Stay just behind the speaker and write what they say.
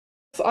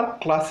are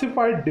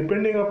classified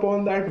depending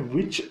upon that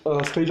which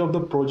stage of the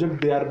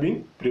project they are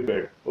being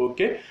prepared.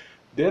 Okay,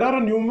 there are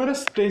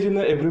numerous stage in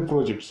every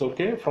project.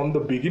 Okay, from the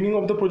beginning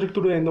of the project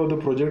to the end of the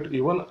project,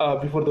 even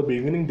before the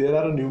beginning, there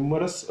are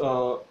numerous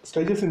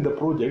stages in the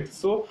project.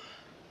 So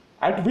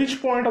at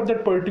which point of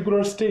that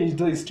particular stage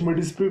the estimate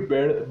is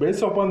prepared,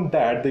 based upon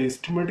that the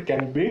estimate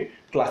can be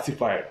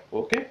classified.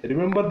 Okay,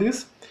 remember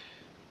this.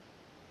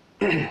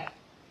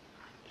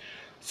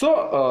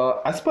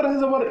 So, as far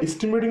as our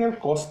estimating and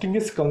costing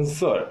is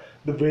concerned,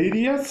 the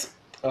various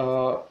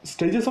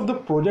stages of the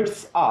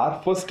projects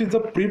are: first is the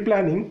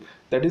pre-planning,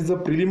 that is the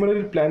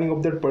preliminary planning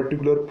of that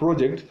particular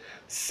project.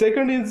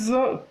 Second is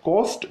the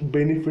cost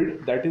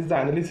benefit, that is the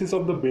analysis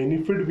of the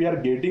benefit we are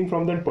getting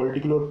from that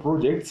particular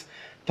projects.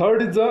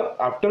 Third is the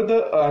after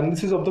the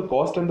analysis of the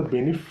cost and the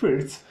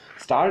benefits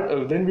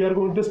then we are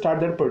going to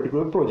start that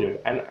particular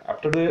project, and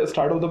after the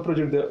start of the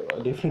project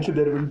definitely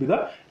there will be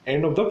the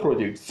end of the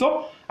project.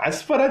 So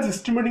as far as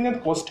estimating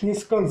and costing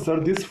is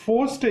concerned, these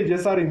four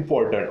stages are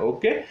important.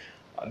 Okay,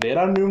 there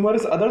are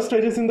numerous other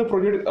stages in the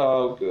project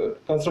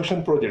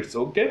construction projects.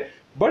 Okay,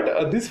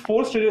 but these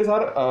four stages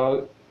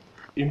are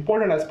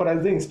important as far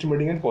as the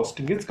estimating and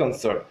costing is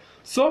concerned.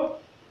 So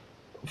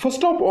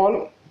first of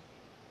all,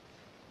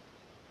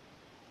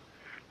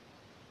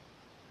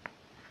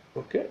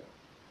 okay,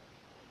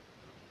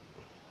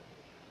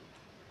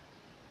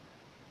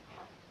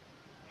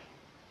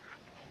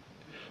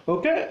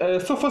 okay,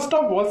 so first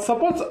of all,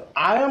 suppose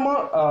I am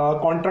a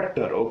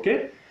contractor.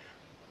 Okay,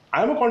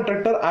 I am a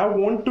contractor. I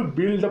want to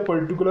build a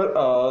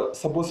particular,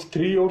 suppose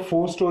 3 or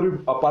 4 story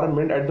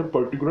apartment at the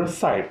particular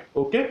site.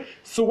 Okay,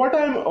 so what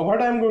I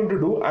am going to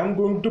do? I am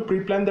going to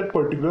pre-plan that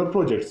particular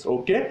projects.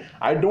 Okay,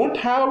 I don't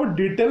have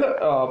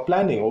detailed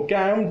planning. Okay,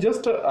 I am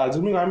just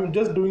assuming I am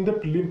just doing the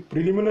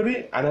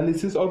preliminary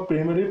analysis or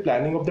preliminary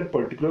planning of that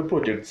particular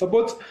project.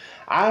 Suppose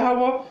I have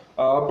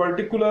a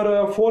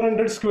particular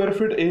 400 square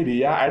feet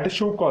area at a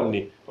shoe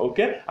colony.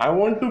 Okay, I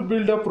want to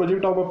build a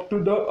project of up to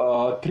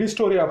the 3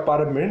 story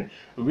apartment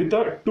with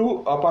a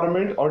 2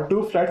 apartment or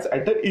 2 flats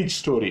at each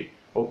story.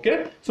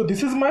 Okay, so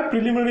this is my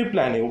preliminary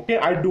planning. Okay,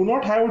 I do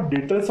not have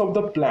details of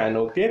the plan.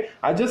 Okay,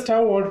 I just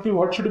have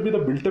what should be the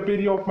built up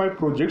area of my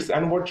projects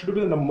and what should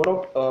be the number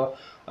of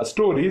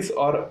stories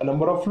or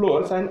number of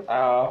floors, and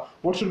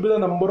what should be the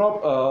number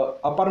of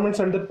apartments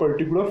on that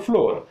particular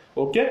floor.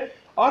 Okay,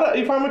 or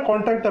if I'm a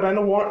contractor and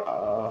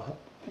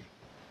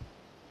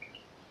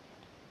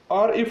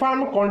if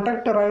I'm a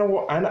contractor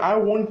and I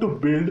want to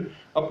build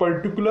a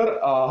particular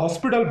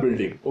hospital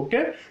building.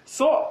 Okay,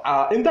 so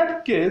in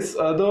that case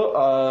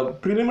the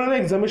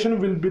preliminary examination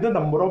will be the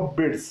number of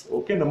beds.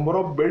 Okay, number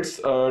of beds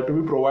to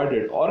be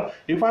provided. Or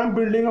if I'm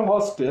building a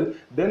hostel,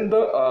 then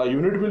the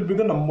unit will be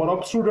the number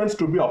of students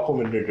to be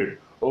accommodated.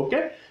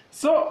 Okay,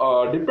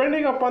 so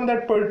depending upon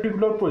that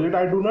particular project,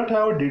 I do not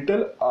have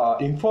detailed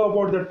info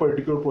about that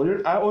particular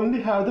project. I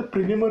only have the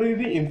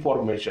preliminary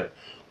information.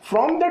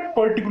 From that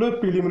particular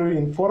preliminary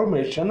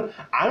information,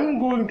 I'm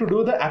going to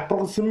do the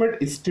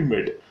approximate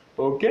estimate.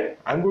 Okay,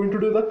 I'm going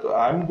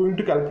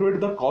to calculate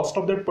the cost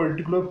of that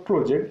particular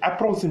project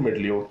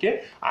approximately.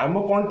 Okay, I'm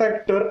a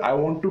contractor. I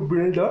want to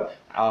build a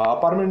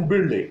apartment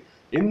building.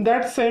 In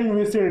that same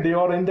vicinity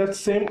or in that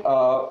same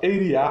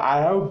area,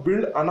 I have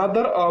built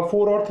another 4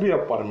 or 3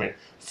 apartment.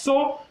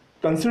 So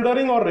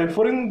considering or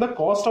referring the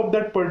cost of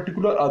that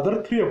particular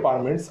other 3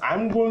 apartments,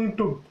 I'm going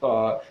to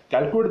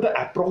calculate the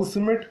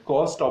approximate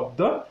cost of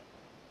the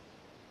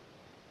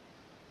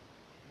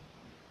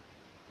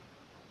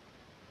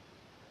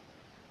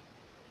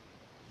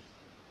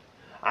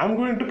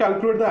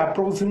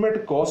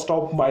approximate cost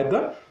of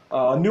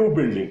new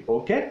building.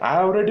 Okay, I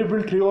have already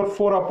built 3 or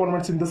 4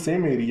 apartments in the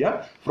same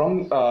area.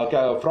 From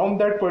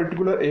that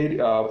particular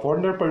area,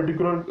 from that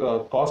particular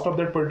cost of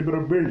that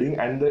particular building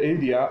and the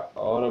area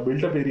or a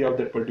built up area of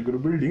that particular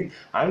building,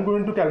 I am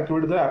going to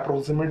calculate the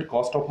approximate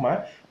cost of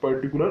my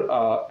particular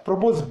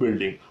proposed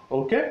building.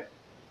 Okay,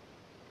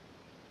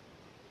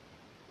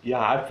 yeah,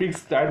 I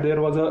fixed that.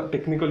 There was a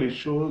technical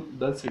issue,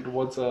 thus it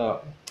was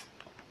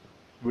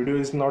video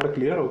is not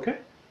clear. Okay,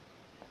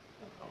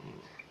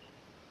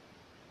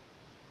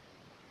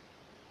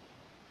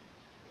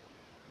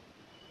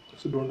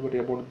 so don't worry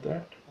about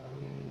that.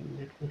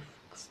 Let me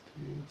fix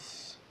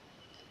this.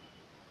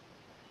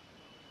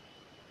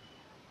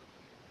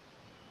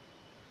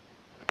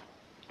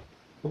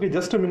 Okay,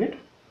 just a minute.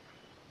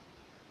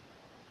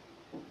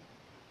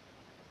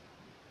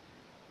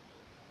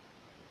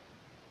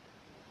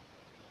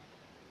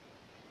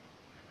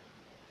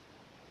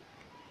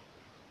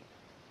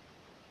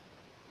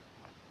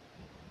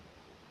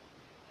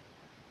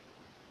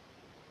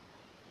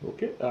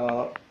 Okay,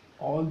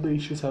 all the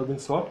issues have been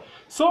solved.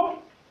 So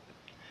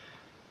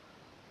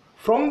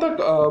from the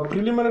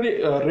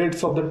preliminary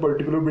rates of that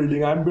particular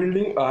building, I'm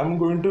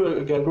going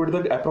to calculate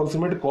the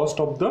approximate cost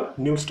of the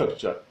new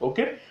structure.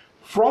 Okay,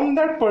 from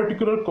that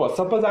particular cost,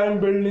 suppose I am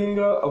building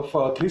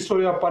a 3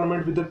 story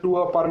apartment with the 2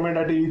 apartment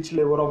at each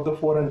level of the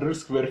 400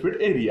 square feet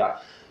area.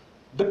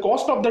 the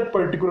cost of that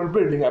particular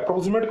building,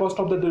 approximate cost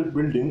of that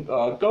building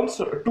comes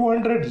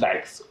 200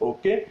 lakhs.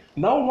 Okay,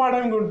 now what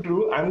I'm going to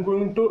do, I'm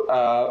going to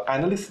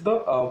analyze the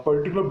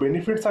particular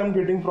benefits I'm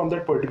getting from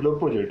that particular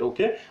project.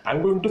 Okay,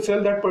 I'm going to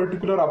sell that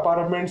particular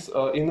apartments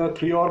in a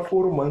 3 or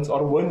 4 months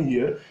or 1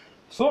 year.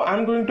 So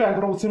I'm going to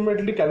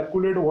approximately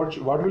calculate what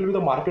will be the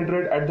market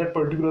rate at that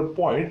particular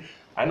point,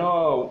 and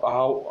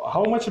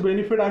how much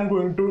benefit I'm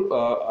going to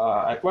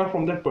acquire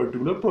from that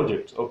particular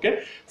project.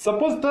 Okay,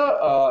 suppose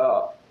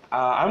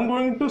I'm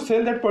going to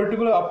sell that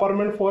particular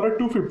apartment for a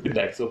 250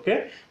 lakhs.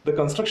 Okay, the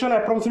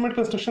approximate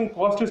construction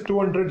cost is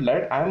 200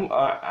 lakh.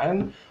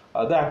 And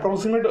the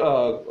approximate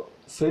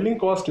selling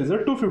cost is a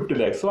 250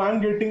 lakhs. So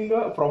I'm getting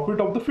a profit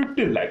of the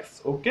 50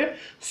 lakhs. Okay,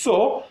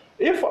 so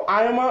if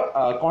I am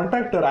a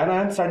contractor and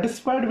I am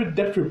satisfied with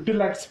that 50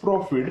 lakhs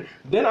profit,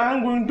 then I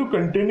am going to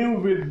continue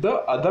with the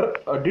other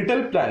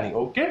detailed planning.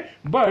 Okay,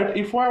 but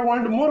if I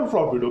want more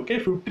profit, okay,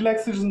 50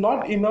 lakhs is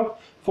not enough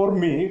for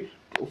me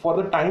for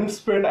the time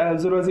spent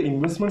as well as the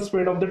investment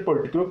spent of that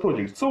particular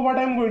project. So what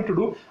I'm going to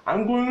do,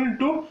 I'm going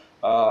to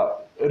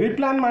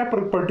replan my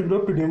particular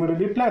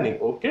preliminary planning.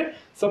 Okay,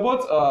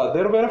 suppose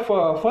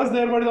first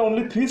there were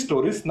only 3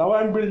 stories. Now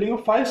I'm building a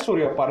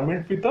 5-story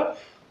apartment with a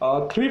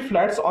 3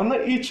 flats on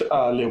each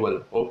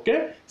level.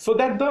 Okay, so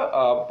that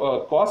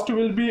the cost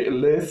will be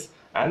less,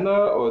 and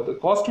the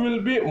cost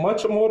will be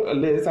much more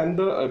less, and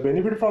the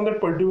benefit from that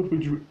particular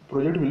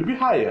project will be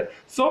higher.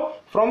 So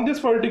from this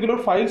particular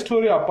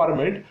 5-story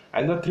apartment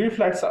and the 3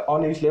 flats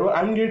on each level,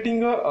 I'm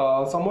getting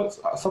a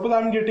suppose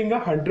I'm getting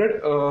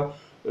 100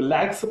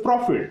 lakhs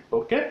profit.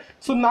 Okay,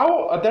 so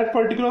now that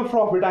particular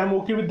profit, I'm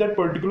okay with that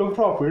particular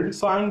profit,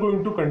 so I'm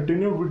going to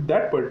continue with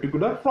that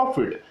particular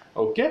profit.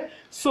 Okay,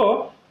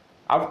 so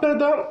after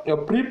the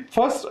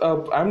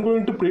I'm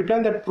going to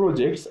pre-plan that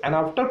projects, and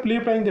after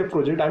pre-planning the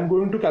project, I'm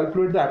going to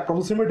calculate the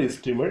approximate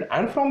estimate,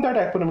 and from that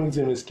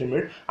approximate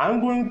estimate, I'm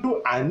going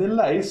to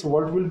analyze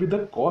what will be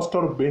the cost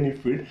or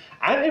benefit,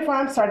 and if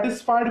I am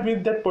satisfied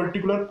with that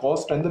particular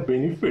cost and the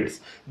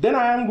benefits, then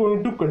I am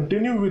going to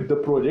continue with the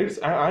projects,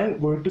 and I am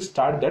going to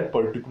start that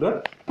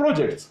particular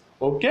projects.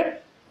 Okay,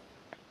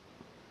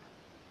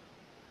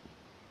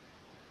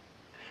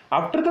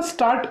 after the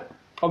start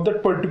of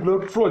that particular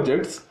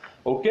projects,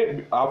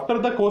 okay, after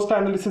the cost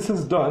analysis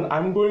is done,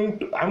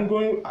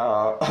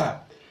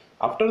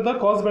 after the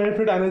cost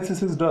benefit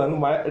analysis is done,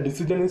 my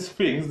decision is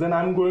fixed, then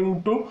I'm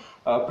going to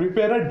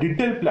prepare a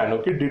detailed plan.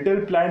 Okay,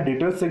 detailed plan,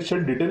 detailed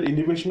section, detailed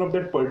elevation of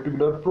that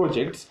particular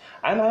projects,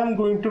 and I am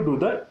going to do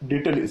the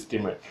detailed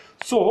estimate.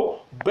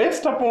 So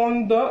based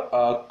upon the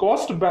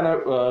cost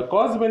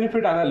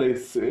benefit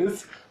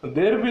analysis,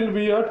 there will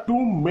be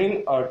two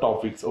main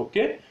topics.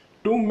 Okay,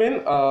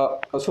 instrument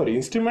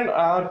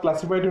are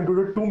classified into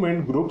the two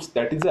main groups,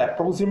 that is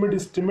approximate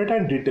estimate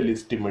and detailed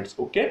estimates.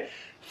 Okay,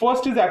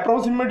 first is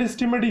approximate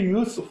estimate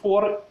used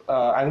for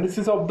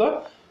analysis of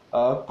the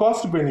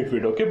cost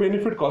benefit. Okay,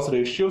 benefit cost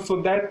ratio,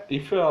 so that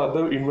if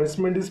the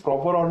investment is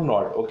proper or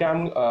not. Okay,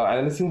 I'm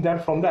analyzing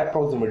that from the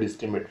approximate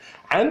estimate.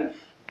 And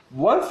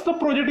once the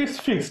project is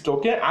fixed,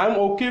 okay, I'm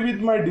okay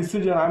with my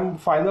decision, I'm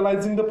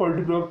finalizing the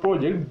particular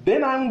project,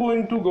 then I'm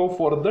going to go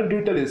for the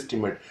detailed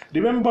estimate.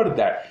 Remember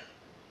that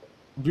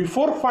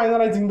before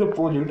finalizing the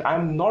project,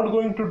 I'm not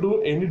going to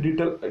do any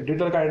detail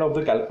kind of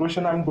the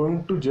calculation. I'm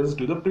going to just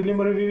do the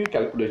preliminary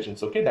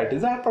calculations. Okay, that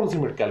is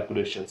approximate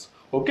calculations.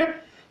 Okay,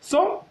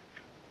 so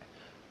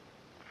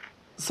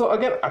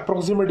again,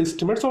 approximate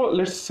estimate. So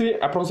let's see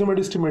approximate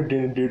estimate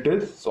in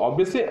details. So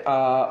obviously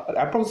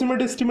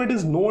approximate estimate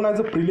is known as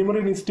a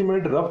preliminary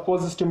estimate, rough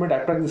cost estimate,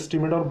 appraisal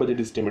estimate, or budget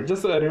estimate.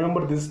 Just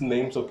remember these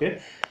names.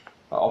 Okay,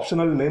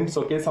 optional names.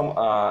 Okay, some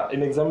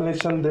in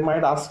examination they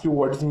might ask you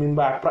what is mean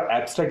by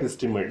abstract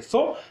estimate.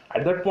 So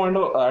at that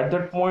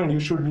point you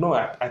should know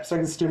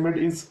abstract estimate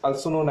is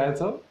also known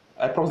as a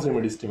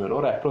approximate estimate,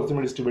 or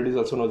approximate estimate is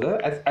also known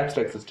as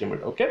abstract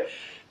estimate. Okay,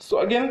 so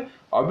again,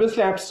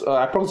 obviously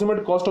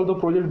approximate cost of the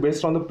project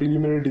based on the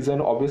preliminary design.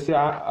 Obviously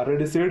I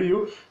already said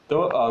you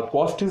the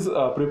cost is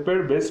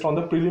prepared based on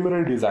the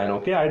preliminary design.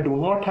 Okay, I do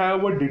not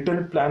have a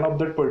detailed plan of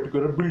that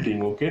particular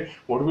building. Okay,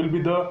 what will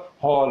be the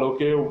hall,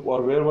 okay,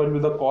 or where will be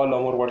the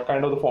column, or what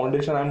kind of the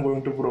foundation I'm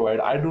going to provide.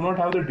 I do not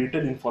have the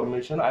detailed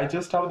information. I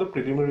just have the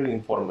preliminary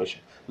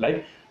information,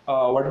 like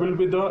what will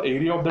be the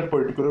area of that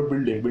particular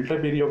building, built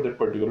up area of that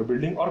particular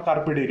building, or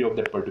carpet area of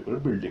that particular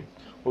building.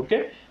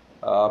 Okay,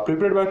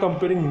 prepared by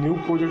comparing new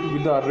project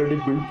with the already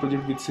built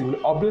project with similar.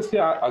 Obviously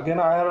again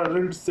I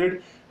already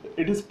said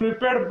it is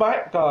prepared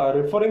by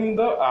referring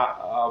the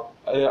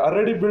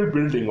already built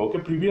building. Okay,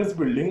 previous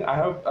building, I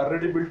have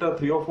already built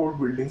 3 or 4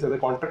 buildings as a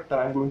contractor.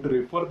 I'm going to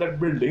refer that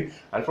building,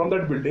 and from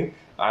that building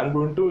I'm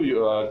going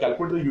to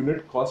calculate the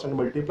unit cost and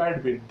multiply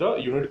it with the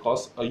unit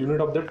cost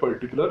unit of that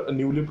particular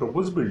newly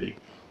proposed building.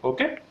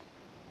 Okay,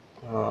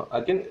 I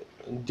can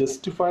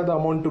justify the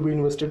amount to be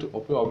invested.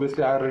 Okay,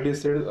 obviously I already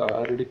said, I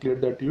already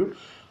cleared that to you.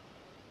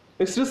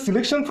 It's just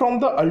selection from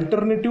the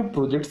alternative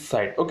project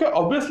site. Okay,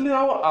 obviously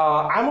now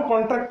I'm a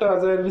contractor,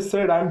 as I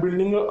said. I'm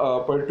building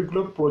a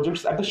particular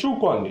projects at the shoe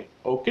colony.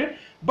 Okay,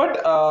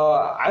 but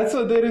as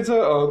there is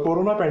a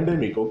corona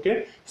pandemic.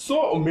 Okay,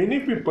 so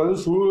many people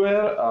who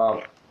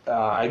were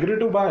agree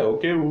to buy,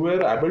 okay, who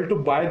were able to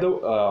buy the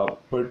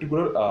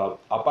particular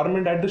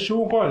apartment at the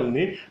shoe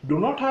colony do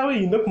not have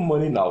enough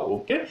money now.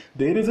 Okay,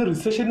 there is a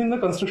recession in the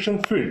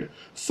construction field,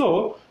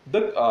 so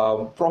the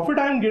profit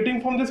I am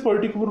getting from this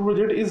particular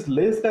project is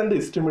less than the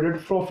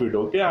estimated profit.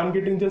 Okay, I'm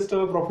getting just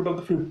a profit of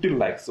the 50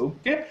 lakhs.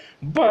 Okay,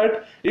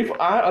 but if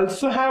I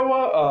also have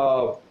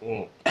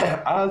a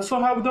I also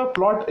have the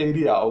plot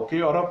area,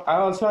 okay, or I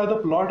also have the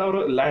plot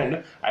or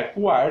land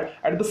acquired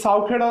at the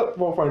Southhead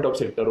point of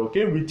sector,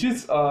 okay, which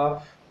is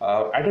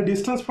at a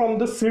distance from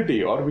the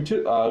city, or which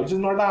is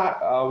not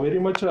a very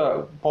much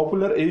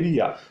popular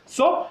area.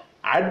 So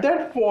at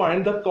that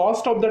point the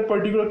cost of that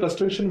particular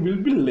construction will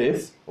be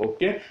less.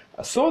 Okay,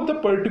 so the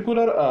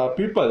particular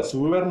peoples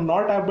who were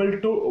not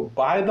able to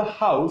buy the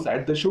house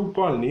at the shoe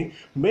colony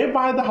may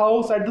buy the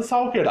house at the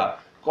Saukeda,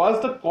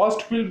 cause the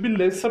cost will be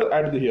lesser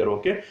at the here.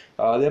 Okay,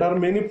 there are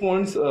many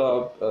points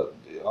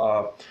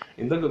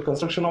in the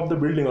construction of the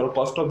building or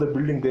cost of the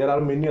building. There are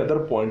many other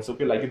points,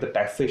 okay, like the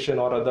taxation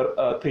or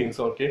other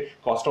things, okay,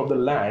 cost of the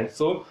land.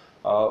 So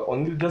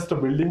only just the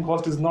building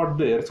cost is not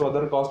there, so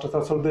other costs are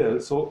also there.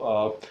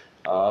 So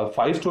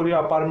 5-story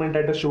apartment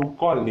at a show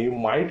colony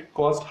might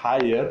cost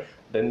higher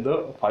than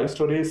the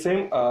 5-story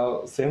same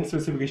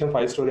specification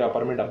 5-story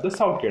apartment of the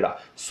South Keda.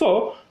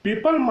 So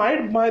people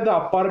might buy the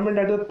apartment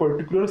at a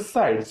particular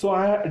site. So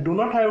I do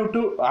not have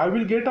to. I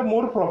will get a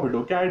more profit.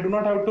 Okay, I do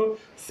not have to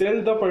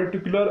sell the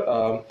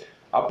particular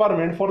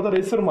apartment for the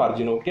lesser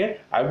margin. Okay,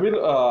 I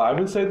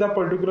will sell the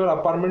particular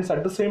apartments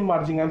at the same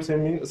margin I'm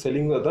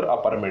selling the other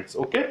apartments.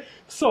 Okay,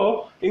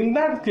 so in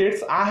that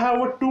case I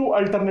have two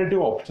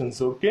alternative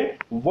options. Okay,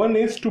 one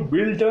is to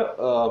build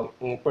a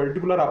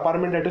particular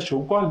apartment at a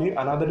show colony,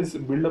 another is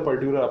build a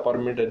particular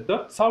apartment at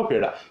the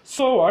Saukeda.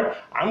 So what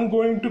I'm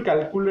going to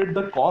calculate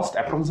the cost,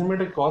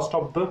 approximate cost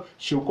of the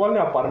show colony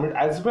apartment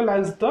as well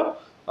as the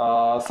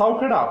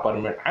Saukeda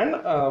apartment, and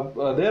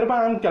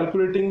thereby I'm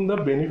calculating the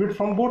benefit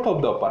from both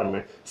of the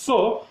apartment.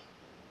 So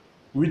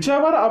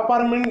whichever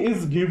apartment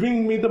is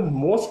giving me the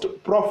most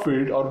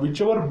profit, or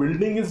whichever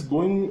building is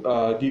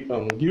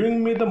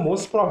giving me the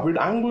most profit,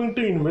 I'm going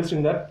to invest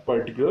in that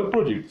particular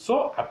project.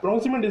 So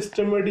approximate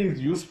estimate is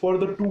used for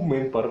the two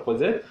main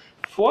purposes.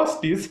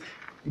 First is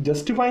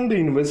justifying the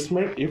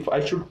investment, if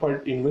I should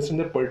invest in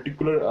that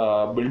particular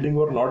building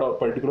or not, or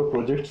particular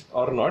projects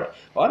or not,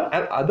 or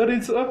and other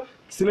is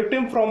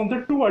selecting from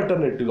the two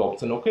alternative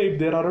options. Okay, if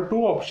there are two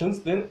options,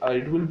 then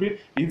it will be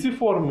easy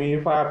for me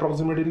if I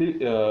approximately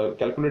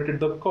calculated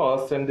the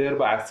cost and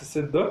thereby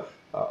assessed the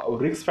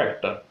risk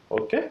factor.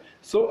 Okay,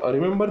 so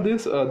remember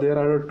this, there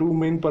are two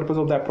main purpose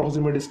of the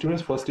approximate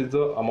estimates. First is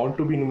the amount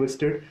to be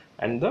invested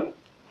and the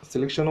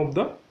selection of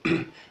the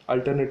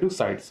alternative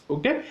sites.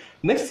 Okay,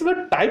 next is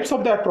the types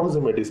of the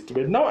approximate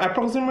estimate. Now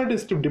approximate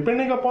estimate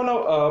depending upon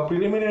a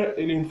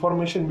preliminary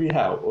information we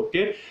have.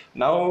 Okay,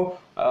 now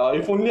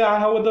if only I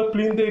have the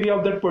plinth area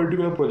of that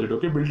particular project,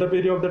 okay, built up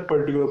area of that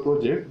particular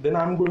project, then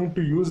I'm going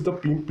to use the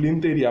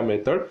plinth area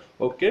method.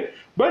 Okay,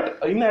 but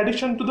in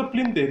addition to the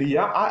plinth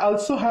area, I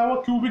also have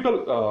a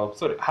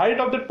cubical height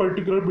of that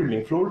particular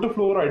building, floor to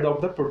floor height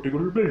of that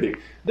particular building.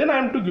 Then I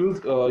am to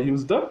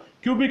use the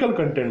cubical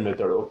content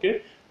method.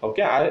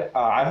 Okay,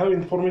 I have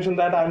information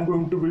that I am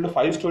going to build a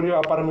 5-story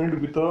apartment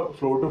with a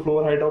floor to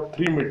floor height of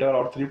 3 meter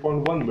or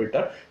 3.1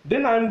 meter.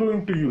 Then I am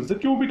going to use the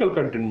cubical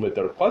content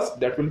method. First,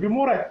 that will be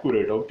more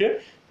accurate.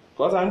 Okay,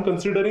 because I am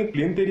considering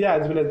plinth area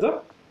as well as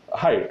the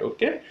height.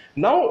 Okay,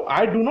 now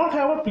I do not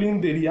have a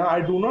plinth area,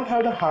 I do not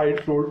have the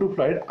height, floor to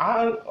floor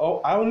height.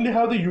 I only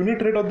have the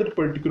unit rate of that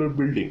particular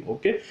building.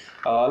 Okay,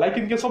 like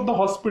in case of the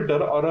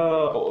hospital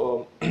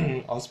or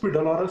a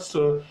hospital or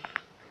a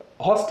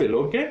hostel.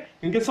 Okay,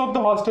 in case of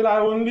the hostel, I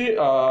only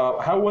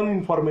have one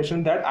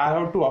information that I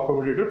have to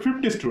accommodate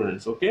 50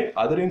 students. Okay,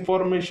 other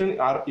information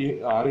are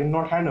in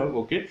not hand.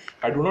 Okay,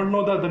 I do not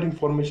know the other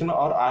information,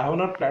 or I have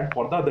not planned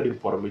for the other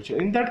information.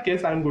 In that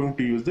case, I am going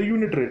to use the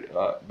unit rate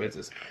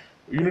basis,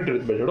 unit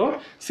rate method. Or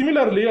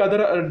similarly,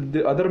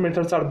 the other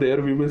methods are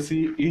there. We will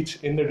see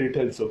each in the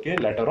details. Okay,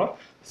 later on.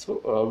 So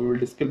we will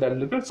discuss that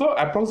later. So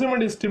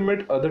approximate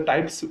estimate, the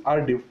types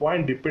are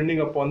defined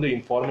depending upon the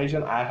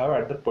information I have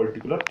at that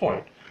particular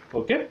point.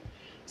 Okay,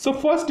 so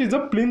first is a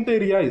plinth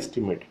area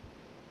estimate.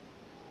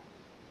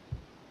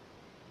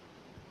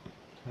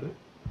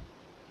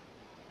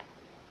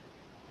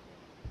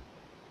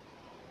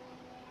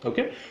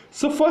 Okay,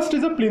 so first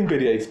is a plinth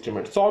area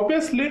estimate. So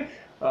obviously,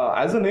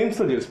 as the name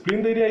suggests,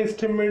 plinth area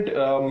estimate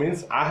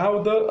means I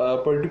have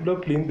the particular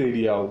plinth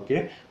area.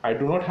 Okay, I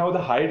do not have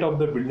the height of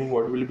the building,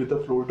 what will be the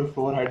floor to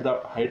floor height,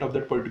 the height of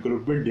that particular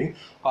building,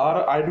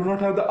 or I do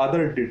not have the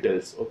other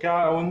details. Okay,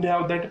 I only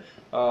have that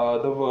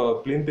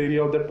the plinth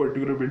area of that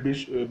particular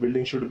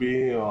building should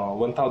be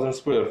 1000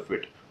 square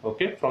feet.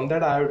 Okay, from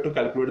that I have to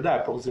calculate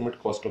the approximate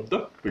cost of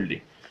the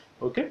building.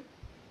 Okay.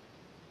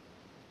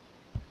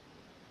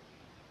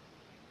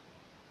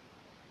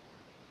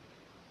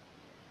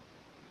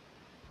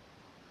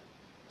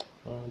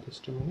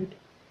 Just a minute.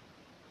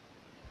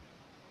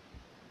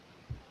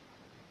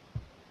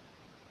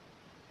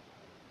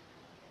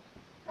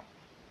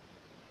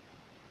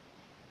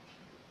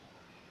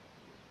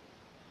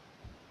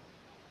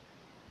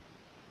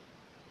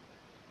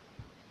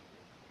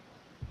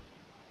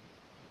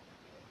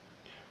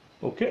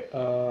 Okay,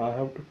 I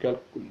have to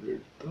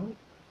calculate the.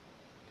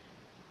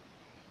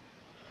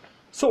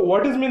 So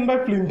what is meant by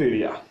plinth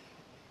area?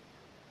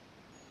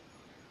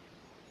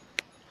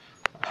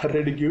 I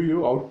already give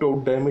you out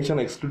dimension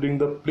excluding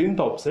the plinth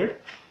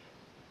offset.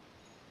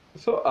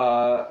 So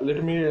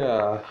let me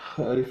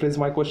rephrase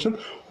my question.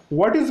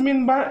 What is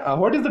mean by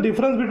what is the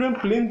difference between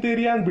plinth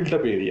area and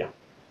built-up area?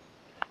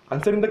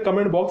 Answer in the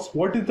comment box.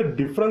 What is the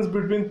difference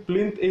between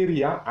plinth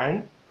area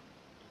and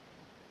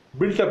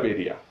built-up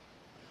area?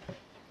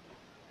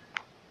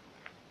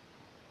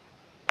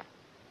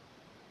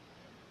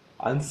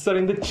 Answer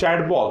in the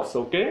chat box,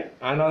 okay?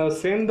 And I'll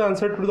send the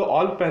answer to the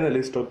all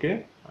panelists,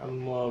 okay? I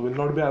will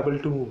not be able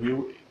to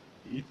view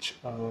each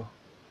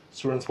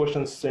student's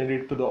question. Send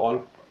it to the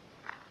all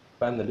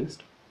panelists.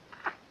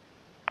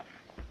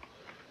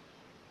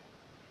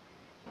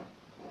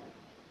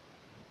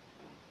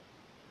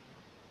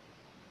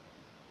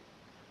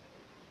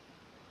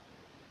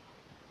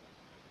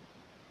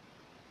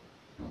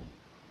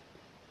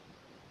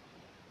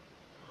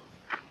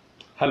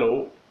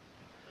 Hello.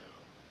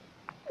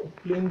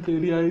 Plinth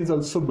area is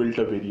also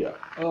built-up area.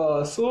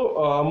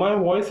 So my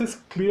voice is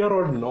clear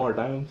or not?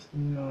 I am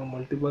seeing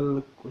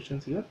multiple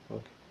questions here.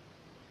 Okay.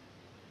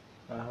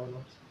 I have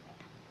not.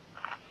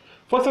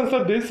 First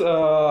answer this.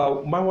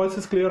 My voice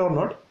is clear or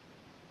not?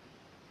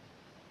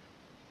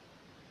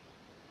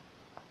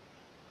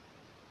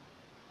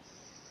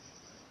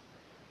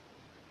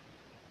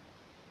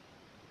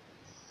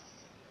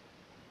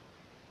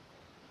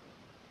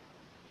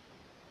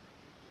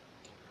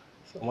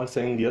 Some are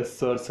saying yes,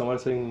 sir. Some are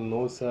saying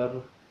no,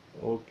 sir.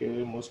 Okay,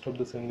 most of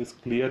the saying is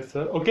clear,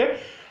 sir. Okay.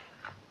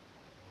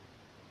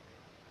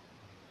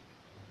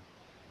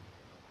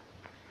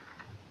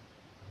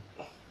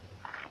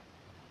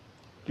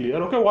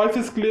 Clear. Okay, voice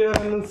is clear,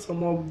 and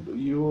some of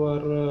you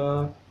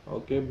are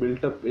okay.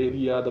 Built up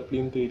area, the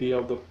plinth area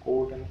of the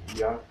code, and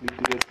yeah,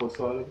 plinth area is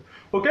also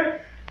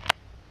okay.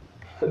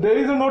 There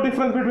is no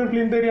difference between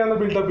plinth area and the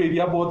built up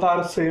area. Both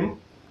are same.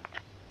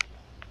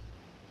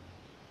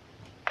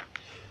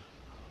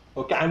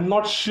 Okay, I'm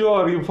not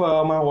sure if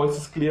my voice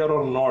is clear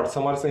or not.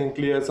 Some are saying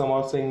clear, some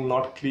are saying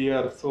not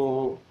clear.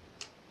 So,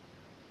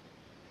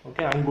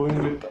 okay, I'm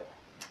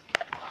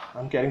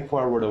carrying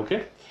forward.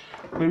 Okay,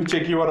 maybe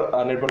check your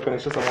network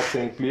connection. Some are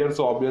saying clear,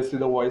 so obviously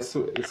the voice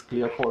is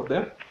clear for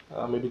them.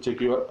 Maybe check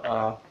your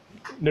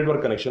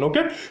network connection.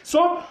 Okay,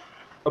 so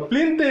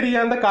plinth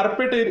area and the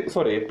carpet area,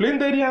 sorry,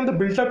 plinth area and the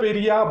built-up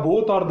area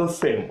both are the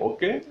same.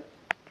 Okay.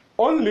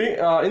 Only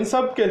in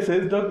some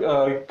cases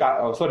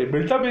the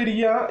built-up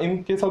area,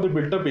 in case of the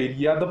built-up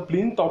area, the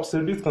plinth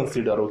offset is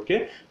considered.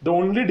 Okay, the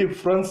only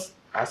difference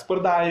as per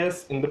the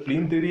IS in the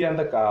plinth area and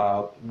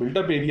the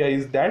built-up area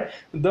is that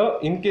the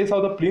in case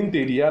of the plinth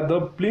area, the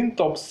plinth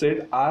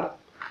offset are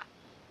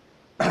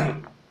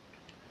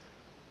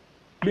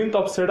plinth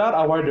offset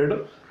are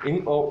avoided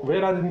in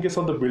whereas in case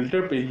of the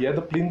built-up area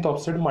the plinth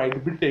offset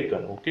might be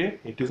taken. Okay,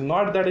 it is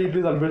not that it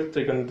is always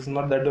taken, it is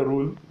not that the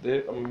rule.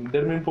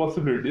 There may be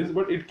possibilities,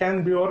 but it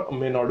can be or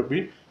may not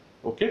be.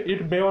 Okay,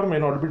 it may or may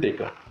not be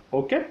taken.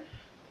 Okay,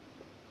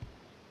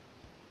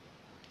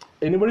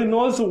 anybody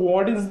knows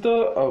what is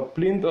the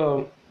plinth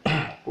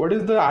what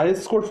is the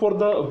IS code for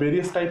the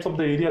various types of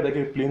the area, like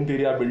a plinth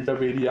area,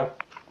 built-up area?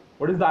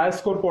 What is the IS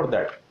code for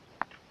that?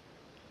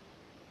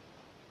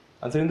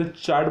 Answer in the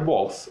chat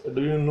box.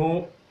 Do you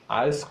know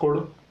IS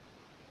code?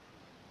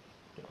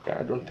 Okay,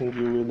 I don't think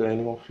you will,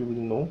 any of you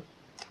will know.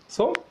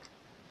 So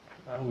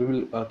we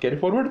will carry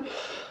forward.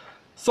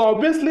 So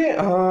obviously,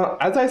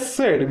 as I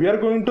said, we are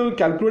going to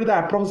calculate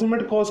the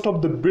approximate cost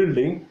of the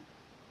building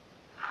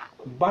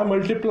by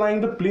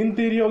multiplying the plinth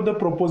area of the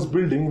proposed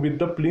building with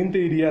the plinth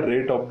area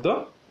rate of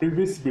the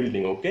previous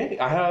building. Okay,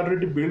 I have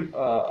already built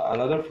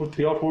another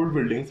 3 or 4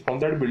 buildings. From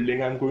that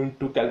building, I am going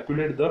to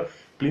calculate the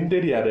plinth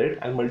area rate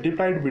and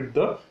multiply it with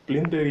the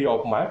plinth area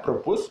of my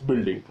proposed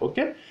building.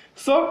 Okay,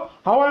 so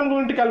how I am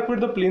going to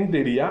calculate the plinth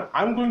area?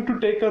 I am going to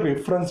take a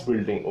reference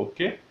building.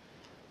 Okay,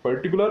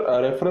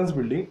 particular reference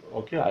building.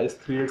 Okay, IS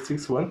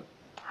 3861.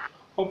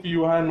 Hope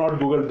you have not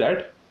googled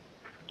that.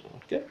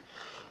 Okay,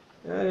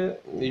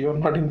 you are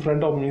not in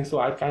front of me, so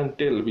I can't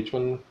tell which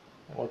one,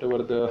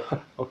 whatever the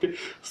okay,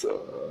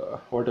 so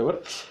whatever.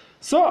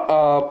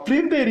 So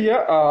plinth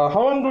area,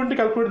 how I'm going to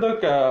calculate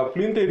the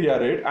plinth area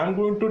rate? I'm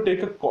going to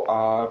take a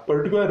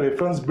particular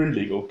reference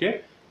building.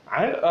 Okay,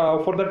 and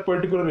for that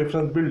particular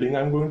reference building,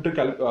 I'm going to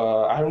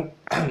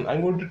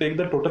I'm going to take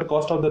the total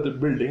cost of the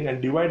building and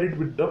divide it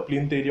with the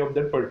plinth area of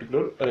that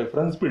particular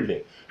reference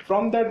building.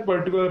 From that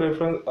particular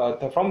reference,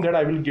 from that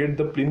I will get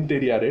the plinth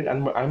area rate,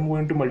 and I'm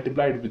going to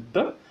multiply it with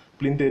the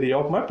plinth area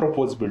of my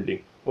proposed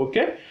building.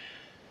 Okay.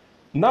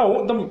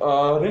 Now the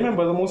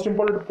remember the most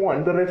important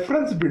point, the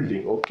reference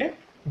building. Okay,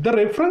 The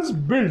reference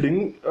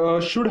building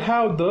should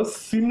have the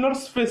similar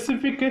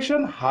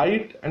specification,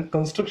 height and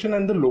construction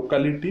and the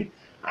locality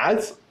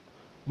as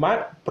my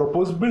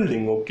proposed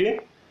building. Okay,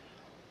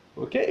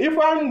 if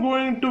I'm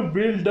going to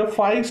build a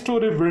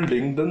 5-story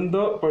building, then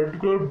the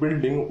particular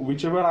building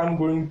whichever I'm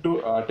going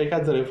to take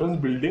as a reference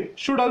building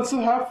should also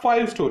have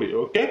 5-story,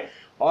 okay,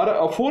 or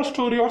a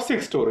 4-story or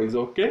 6 stories.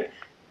 Okay,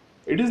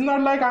 it is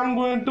not like I'm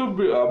going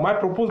to my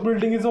proposed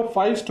building is of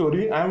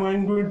 5-story.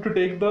 I'm going to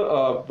take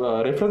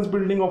the reference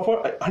building of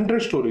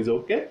 100 stories.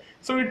 Okay,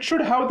 so it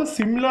should have the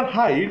similar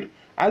height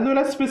as well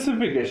as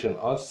specification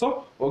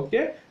also.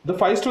 Okay, the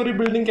 5-story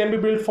building can be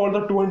built for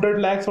the 200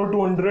 lakhs or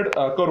 200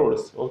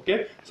 crores.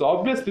 Okay, so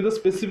obviously the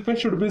specification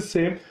should be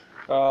same.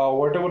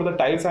 Whatever the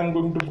tiles I'm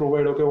going to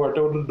provide, okay,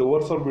 whatever the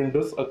doors or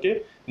windows,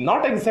 okay,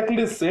 not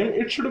exactly same,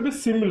 it should be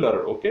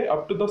similar, okay,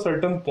 up to the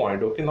certain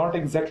point, okay, not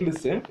exactly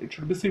same, it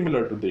should be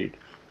similar to it.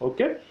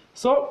 Okay,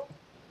 so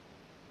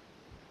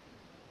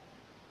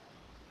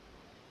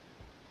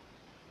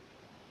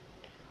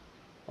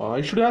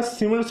it should have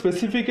similar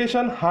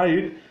specification,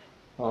 height.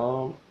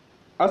 um,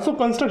 Also,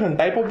 construction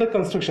type of the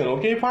construction.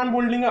 Okay, if I'm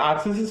building a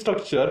RCC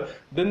structure,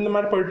 then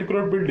my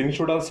particular building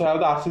should also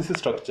have the RCC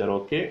structure.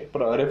 Okay,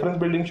 reference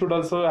building should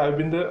also have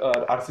been the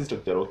RCC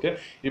structure. Okay,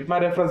 if my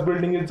reference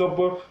building is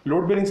of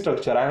load bearing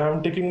structure, I am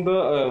taking the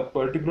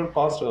particular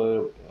cost.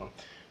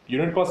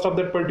 Unit cost of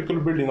that particular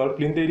building or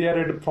plinth area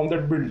rate from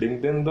that building,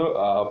 then the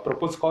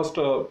proposed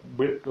cost of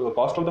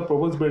the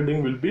proposed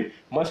building will be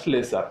much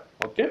lesser.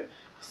 Okay,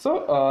 so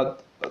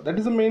that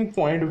is the main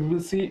point. We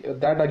will see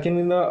that again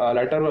in the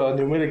later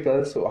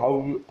numericals. So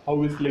how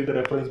we select the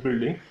reference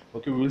building.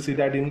 Okay, we will see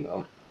that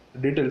in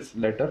details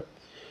later.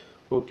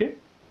 Okay.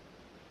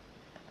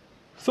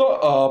 So,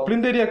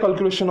 plinth area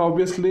calculation,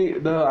 obviously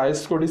the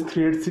IS code is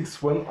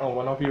 3861.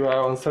 One of you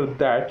have answered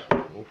that.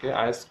 Okay,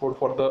 IS code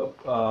for the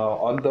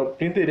all the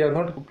plinth area,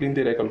 not plinth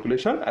area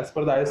calculation. As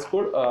per the IS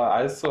code,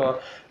 IS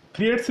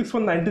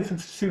 3861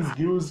 1966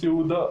 gives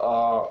you the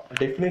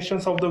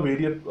definitions of the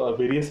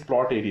various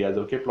plot areas.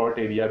 Okay, plot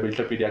area, built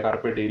up area,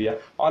 carpet area,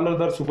 all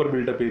other super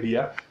built up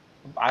area.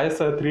 IS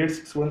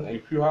 3861.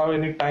 If you have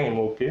any time,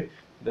 okay,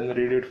 then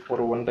read it for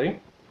one time.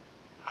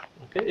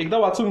 Okay, एकदा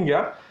वाचून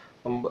घ्या.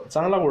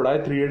 चांगला code आहे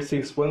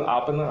 3861. पण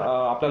आपण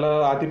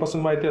आपल्याला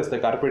आधीपासून माहिती असते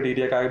कार्पेट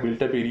एरिया काय,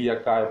 बिल्टअप एरिया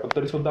काय, पण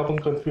तरी सुद्धा आपण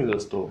कन्फ्युज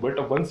असतो. But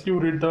once you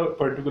read the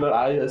particular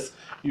IS,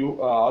 you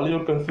all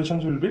your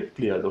confusions will be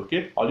clear.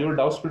 Okay, all your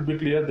doubts will be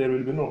clear, there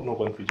will be no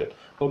confusion.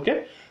 Okay,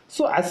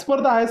 so as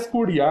per the IS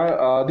code,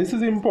 this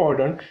is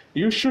important.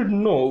 You should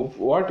know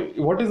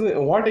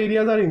what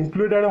areas are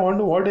included and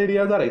what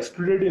areas are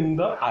excluded in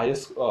the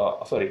IS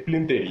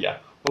plinth area.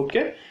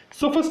 Okay,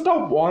 so first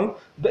of all,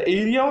 the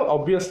area,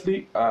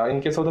 obviously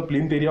in case of the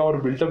plinth area or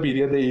built up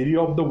area, the area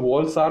of the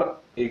walls are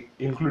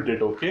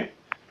included. Okay,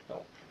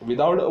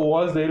 without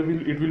walls it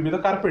will be the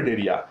carpet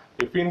area.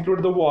 If we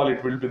include the wall,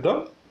 it will be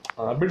the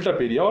built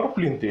up area or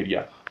plinth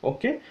area.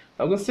 Okay,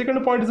 now the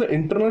second point is the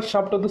internal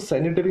shaft of the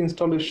sanitary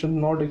installation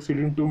not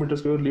exceeding 2 meters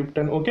square lift.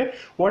 And okay,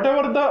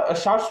 whatever the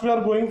shafts we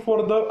are going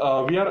for,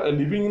 the we are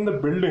living in the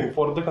building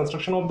for the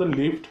construction of the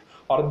lift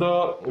or the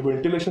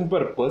ventilation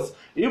purpose,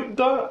 if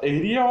the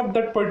area of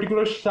that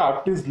particular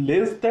shaft is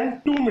less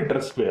than 2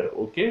 meters square.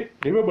 Okay,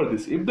 remember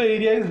this, if the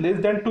area is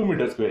less than 2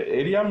 meters square,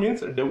 area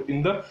means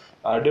in the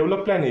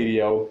developed plan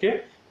area.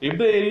 Okay, if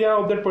the area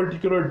of that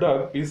particular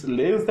duct is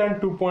less than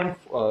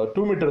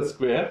 2.2 meters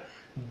square,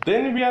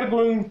 then we are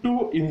going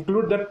to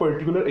include that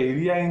particular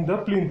area in the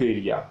plinth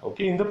area.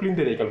 Okay, in the plinth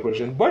area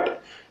calculation.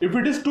 But if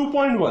it is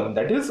 2.1,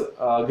 that is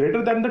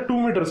greater than the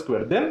 2 meter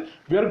square, then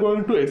we are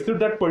going to exclude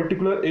that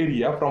particular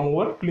area from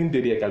our plinth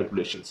area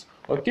calculations.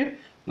 Okay,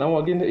 now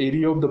again the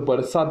area of the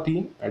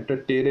barsati at a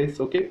terrace.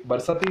 Okay,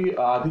 barsati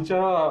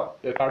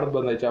आधीच्या काळात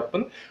बनायचे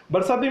आपण.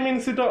 Barsati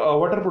means it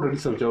water protective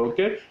structure.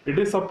 Okay, it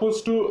is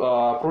supposed to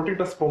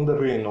protect us from the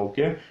rain.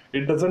 Okay,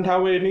 it doesn't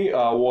have any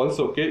walls.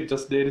 Okay,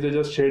 just there is a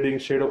just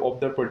shade of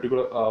that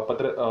particular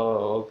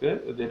okay,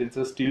 there is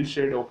a steel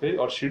shade. Okay,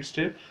 or sheet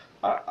shade.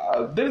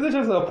 There is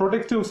just a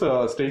protective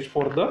stage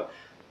for the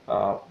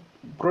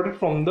protect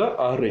from the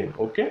rain.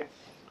 Okay.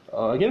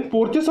 Again,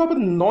 porches of a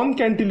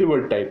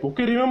non-cantilever type.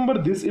 Okay, remember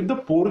this, if the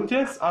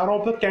porches are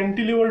of the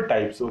cantilever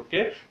types,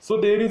 okay, so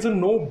there is a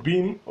no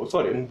beam,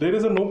 there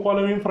is a no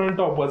column in front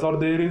of us, or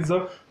there is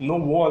a no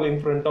wall in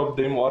front of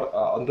them, or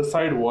on the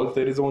side walls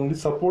there is only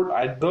support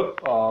at the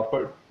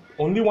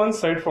only one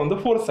side from the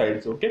four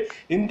sides. Okay,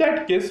 in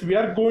that case we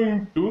are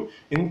going to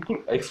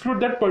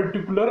exclude that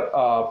particular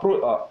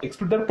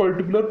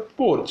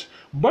porch.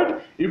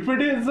 But if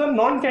it is a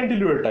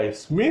non-cantilever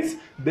types, means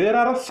there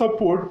are a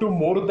support to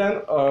more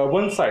than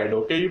one side.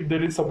 Okay, if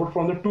there is support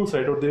from the two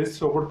sides or there is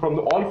support from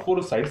the all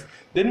four sides,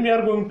 then we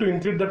are going to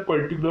include that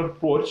particular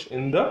porch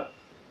in the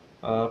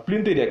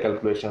plinth area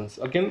calculations.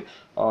 Again,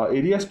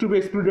 areas to be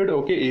excluded.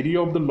 Okay,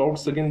 area of the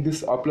lots, again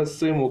this plus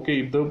same. Okay,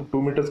 if the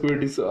 2 meters square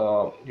is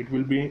it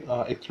will be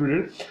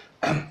excluded.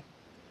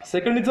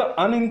 Second is the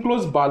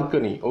unenclosed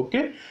balcony.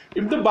 Okay,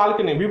 if the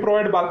balcony, we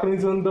provide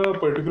balconies on the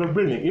particular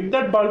building, if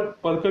that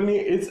balcony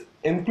is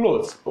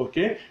enclosed,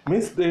 okay,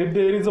 means if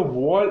there is a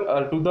wall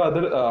to the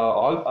other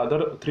all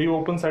other three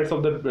open sides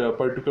of that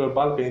particular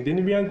balcony,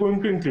 then we are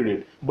going to include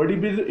it. But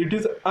if it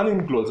is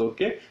unenclosed,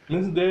 okay,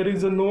 means there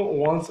is no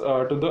walls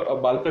to the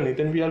balcony,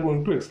 then we are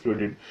going to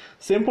exclude it.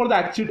 Same for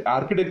the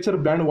architecture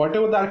band,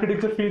 whatever the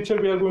architecture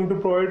feature we are going to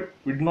provide,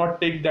 we do not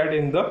take that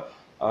in the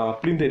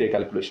plinth area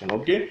calculation.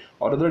 Okay,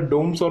 or the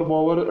domes or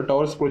power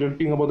towers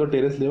projecting above the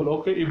terrace level.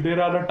 Okay, if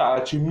there are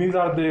the chimneys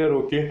are there,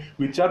 okay,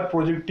 which are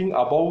projecting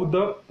above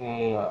the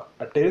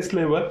terrace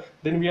level,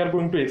 then we are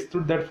going to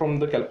exclude that from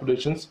the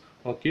calculations.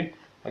 Okay,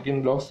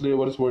 again, loss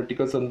levers,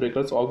 vertical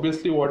sunbreakers,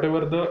 obviously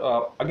whatever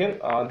the again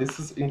this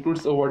is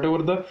includes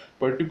whatever the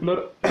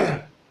particular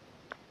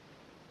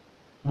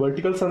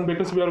vertical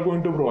sunbreakers we are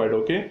going to provide.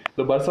 Okay,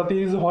 the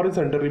Barsati is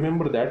horizontal,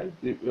 remember that.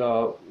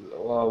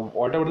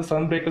 Whatever the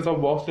sunbreakers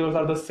of box levels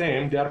are the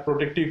same, they are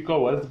protective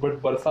covers,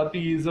 but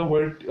Barsati is a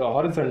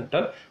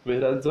horizontal,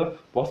 whereas the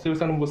box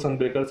levels and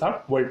sunbreakers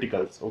are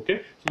verticals.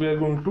 Okay, so we are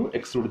going to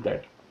exclude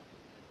that.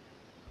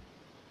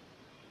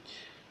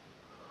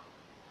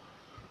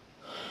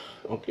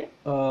 Okay,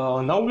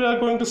 now we are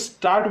going to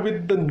start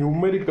with the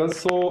numericals.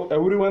 So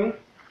everyone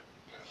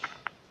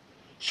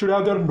should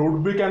have their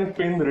notebook and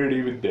pen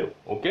ready with them.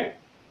 Okay,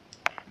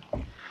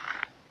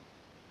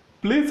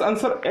 please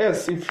answer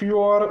yes if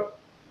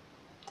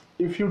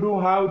you do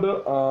have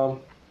the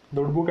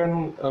notebook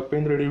and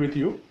pen ready with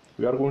you.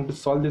 We are going to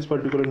solve this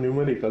particular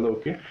numerical.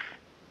 Okay,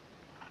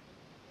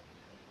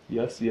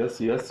 yes, yes,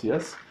 yes,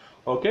 yes.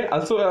 Okay,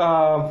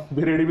 also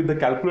be ready with the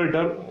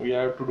calculator. We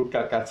have to do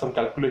some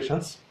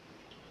calculations.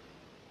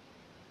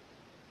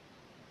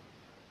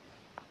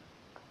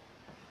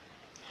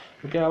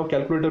 Okay, I have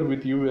calculator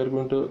with you. We are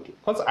going to,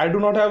 because I do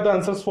not have the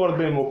answers for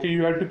them. Okay,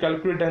 you have to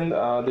calculate, and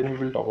then we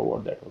will talk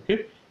about that.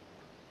 Okay.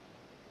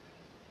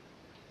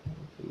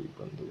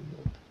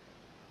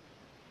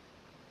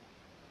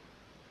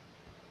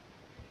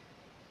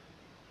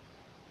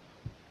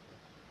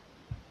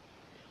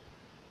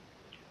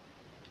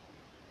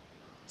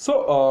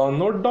 So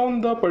note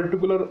down the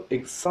particular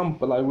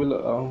example.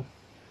 I'll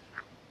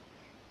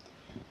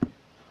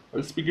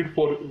speak it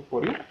for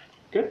you.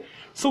 Okay.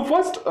 So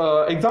first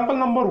example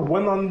number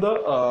 1 on the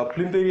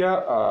plinth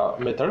area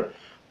method.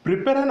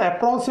 Prepare an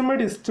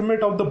approximate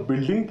estimate of the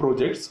building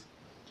projects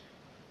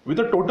with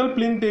a total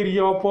plinth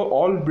area of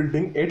all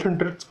building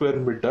 800 square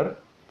meter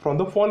from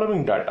the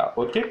following data.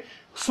 Okay.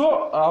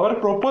 So our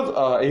proposed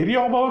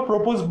area of our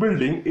proposed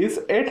building is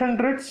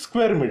 800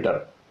 square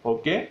meter.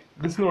 Okay,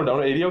 this note down,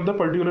 area of the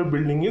particular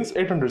building is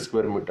 800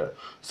 square meter.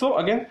 So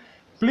again,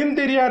 plinth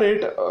area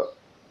rate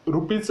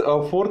rupees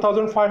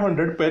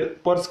 4500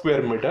 per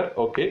square meter.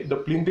 Okay, the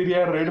plinth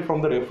area rate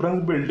from the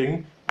reference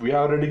building, we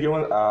have already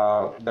given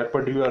that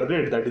particular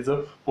rate, that is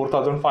a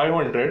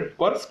 4500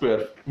 per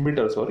square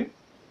meter, sorry.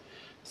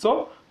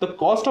 So the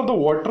cost of the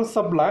water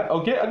supply,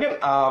 okay, again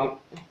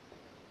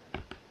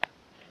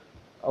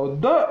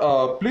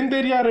the plinth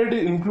area rate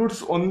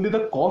includes only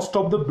the cost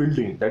of the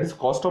building, that is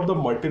cost of the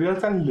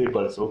materials and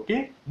labors.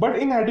 Okay, but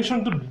in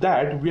addition to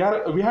that, we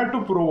have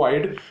to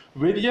provide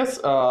various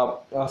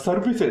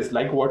services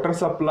like water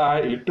supply,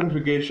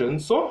 electrification.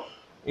 So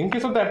in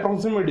case of the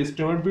approximate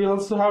estimate, we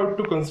also have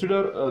to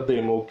consider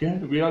them. Okay,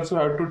 we also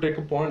have to take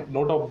a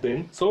note of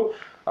them. So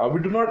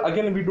we do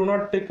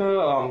not take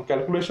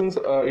calculations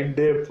in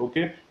depth.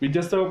 Okay, we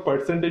just a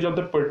percentage of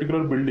the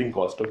particular building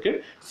cost.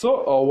 Okay,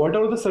 so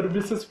whatever the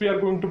services we are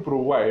going to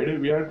provide,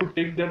 we have to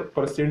take that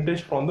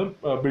percentage from the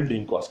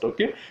building cost.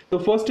 Okay, the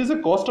first is the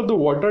cost of the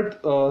water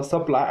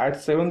supply at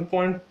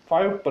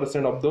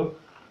 7.5% of the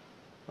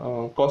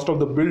cost of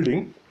the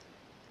building.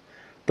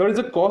 There is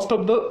a cost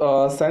of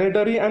the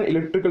sanitary and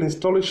electrical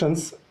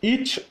installations,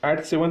 each at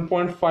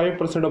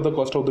 7.5% of the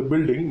cost of the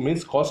building.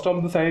 Means cost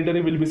of the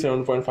sanitary will be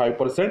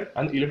 7.5%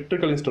 and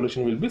electrical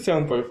installation will be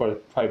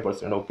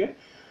 7.5%. Okay,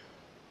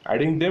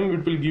 adding them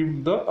it will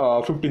give the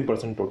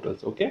 15%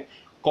 totals. Okay,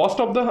 cost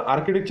of the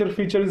architecture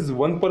feature is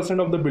 1%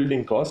 of the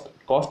building cost.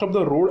 Cost of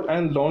the road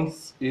and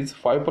lawns is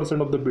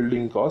 5% of the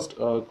building cost.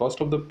 Cost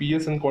of the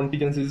PS and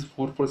contingency is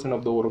 4%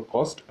 of the overall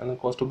cost, and the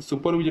cost of the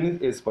supervision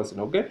is 8%.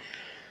 Okay,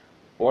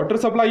 water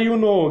supply,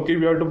 okay,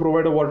 we have to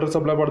provide a water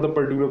supply for the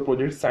particular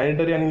project.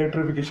 Sanitary and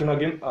electrification,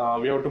 again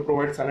we have to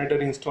provide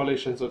sanitary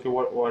installations. Okay,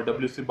 what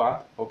WC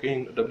bath. Okay,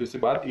 in WC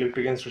bath,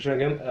 electric installation,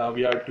 again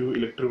we have to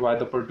electrify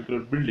the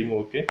particular building.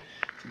 Okay,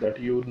 so that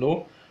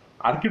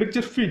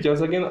architecture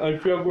features, again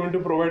if you are going to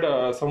provide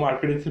some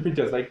architecture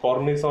features like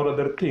cornice or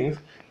other things,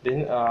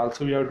 then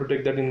also we have to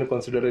take that into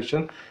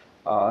consideration.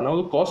 Now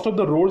the cost of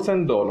the roads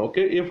and all.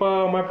 Okay, if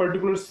my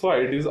particular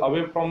site is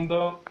away from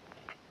the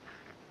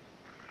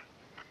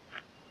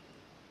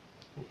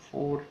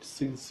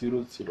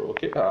 4600.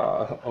 Okay,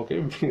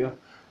 okay.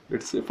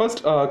 Let's say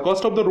first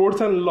cost of the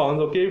roads and lawns.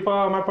 Okay, if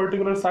my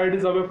particular site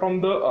is away from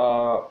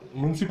the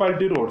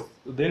municipality roads,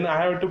 then I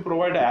have to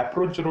provide an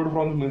approach road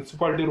from the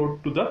municipality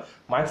road to the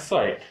my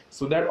site,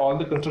 so that all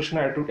the construction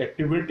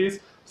activities,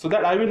 so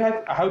that I will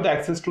have the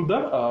access to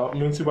the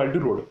municipality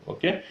road.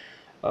 Okay,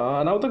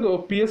 now the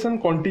PS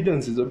and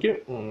contingencies.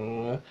 Okay.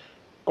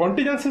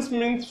 Contingencies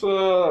means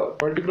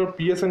particular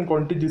PS and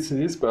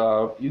contingencies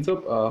is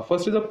a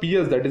first is a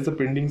PS, that is a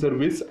pending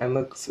service,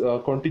 and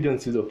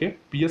contingencies. Okay,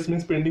 PS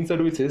means pending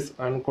services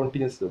and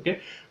contingencies. Okay,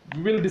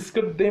 we will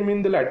discuss them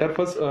in the latter.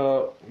 First,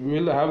 we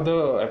will have the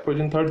approach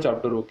in third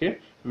chapter. Okay,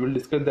 we will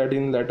discuss that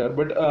in later.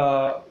 But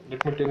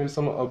let me tell you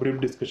some brief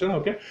discussion.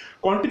 Okay,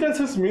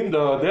 contingencies mean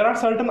there are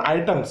certain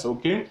items.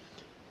 Okay,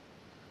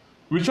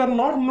 which are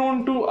not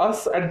known to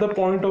us at the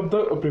point of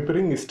the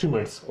preparing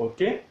estimates.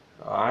 Okay,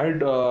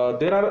 and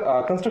there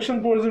are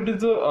construction project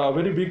is a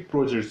very big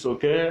projects.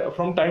 Okay,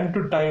 from time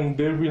to time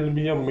there will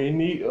be a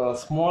many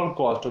small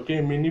cost.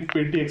 Okay, many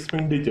petty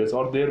expenditures,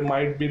 or there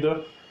might be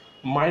the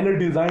minor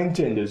design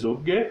changes.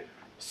 Okay,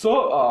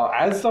 so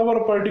as our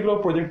particular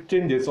project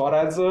changes, or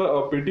as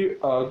petty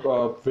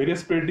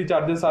various petty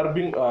charges are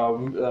being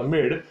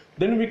made,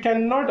 then we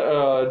cannot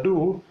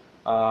do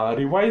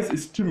revise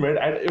estimate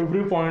at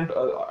every point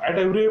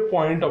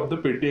of the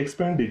petty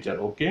expenditure.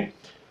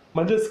 Okay,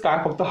 म्हणजेच काय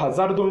फक्त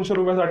 1200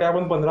 रुपयासाठी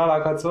आपण 15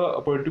 लाखाचं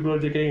particular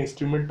जे काही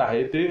instrument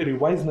आहे ते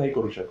revise नाही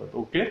करू शकत.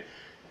 Okay,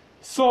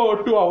 so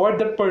to avoid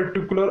that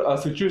particular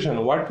situation,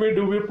 what we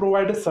do, we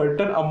provide a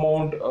certain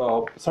amount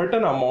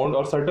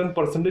or certain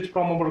percentage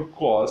from our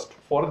cost,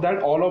 for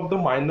that all of the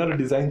minor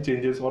design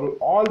changes or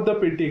all the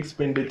petty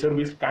expenditure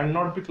which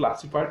cannot be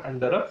classified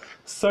under a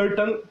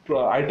certain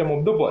item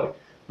of the work,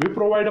 we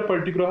provide a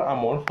particular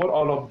amount for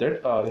all of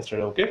that instead.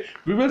 Okay,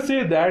 we will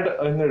see that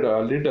in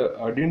later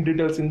in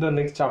details in the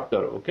next chapter.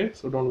 Okay,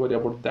 so don't worry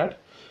about that.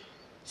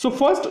 So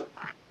first,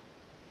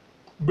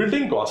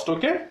 building cost.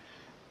 Okay,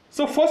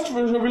 so first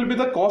will be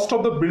the cost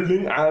of the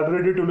building. I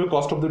already told you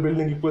cost of the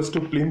building equals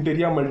to plinth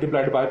area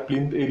multiplied by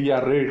plinth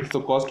area rate.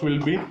 So cost will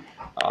be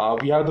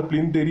we have the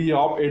plinth area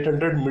of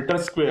 800 meter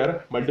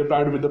square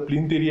multiplied with the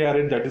plinth area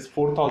rate, that is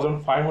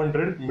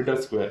 4500 meter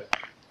square.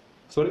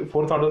 Sorry,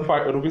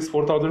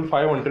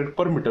 4,500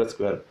 per meter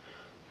square.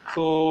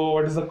 So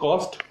what is the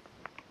cost?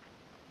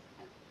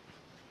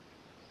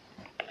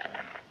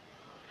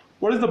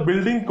 What is the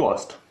building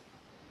cost?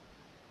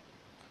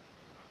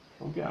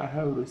 Okay, I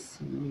have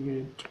received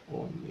it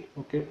only.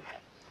 Okay,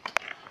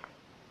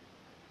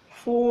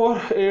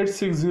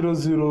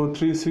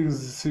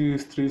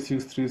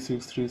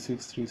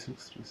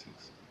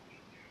 48600366363636363636.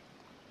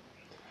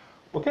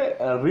 Okay,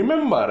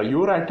 remember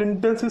your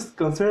attendance is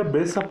considered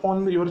based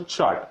upon your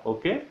chart.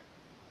 Okay,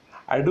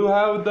 I do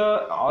have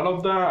the all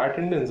of the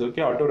attendance.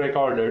 Okay, auto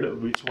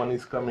recorded, which one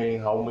is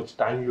coming, how much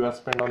time you have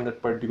spent on that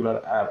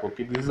particular app.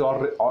 Okay, this is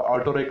all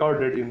auto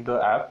recorded in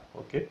the app.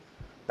 Okay,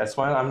 that's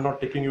why I'm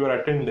not taking your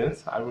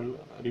attendance. I will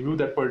review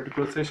that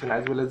particular session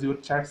as well as your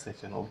chat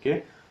session.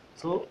 Okay,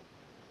 so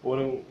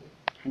who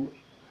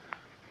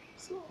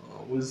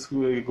is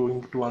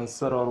going to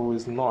answer or who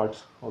is not?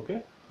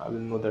 Okay, I will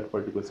know that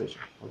particular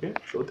session. Okay,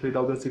 so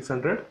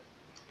 3600,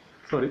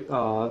 sorry,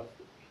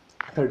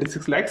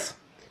 36 lakhs.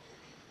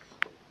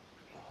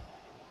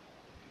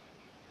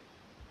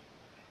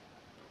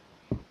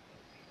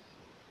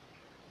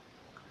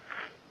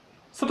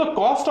 So the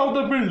cost of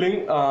the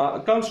building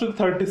comes to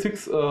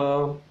 36.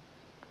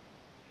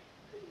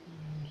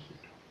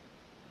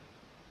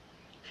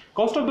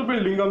 Cost of the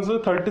building comes to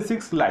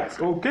 36 lakhs.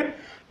 Okay.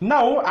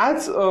 Now,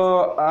 as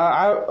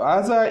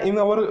in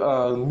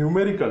our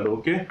numerical,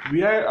 okay, we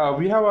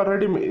have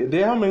already,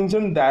 they have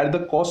mentioned that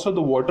the cost of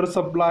the water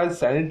supply,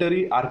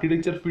 sanitary,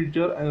 architecture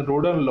feature, and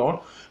road and lawn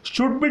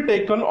should be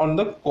taken on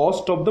the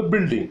cost of the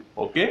building.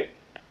 Okay.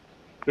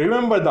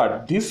 Remember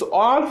that these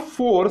all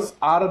four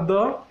are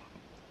the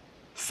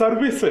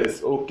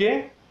services.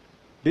 Okay,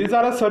 these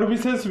are the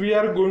services we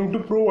are going to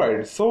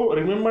provide. So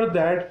remember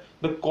that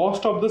the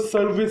cost of the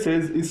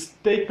services is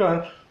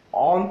taken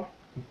on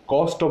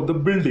cost of the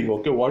building.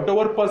 Okay,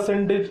 whatever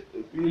percentage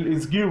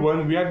is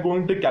given, we are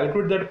going to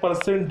calculate that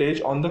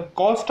percentage on the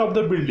cost of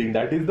the building,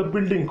 that is the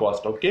building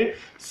cost. Okay,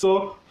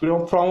 so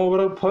from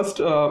our first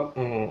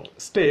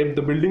step,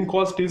 the building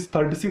cost is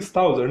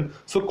 36,000.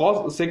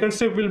 So second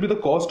step will be the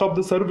cost of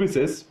the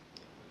services.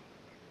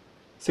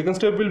 Second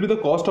step will be the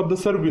cost of the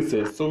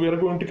services. So we are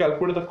going to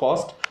calculate the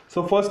cost.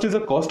 So first is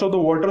the cost of the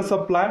water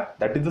supply,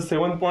 that is the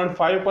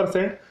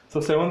 7.5%. So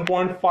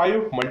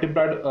 7.5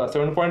 multiplied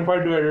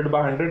 7.5 divided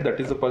by 100, that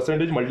is the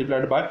percentage,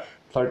 multiplied by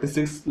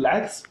 36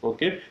 lakhs.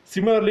 Okay.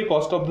 Similarly,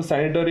 cost of the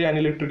sanitary and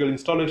electrical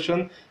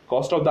installation,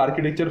 cost of the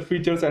architecture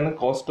features, and the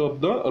cost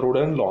of the road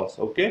and lawns.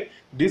 Okay.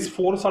 These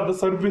four are the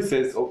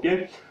services.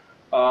 Okay.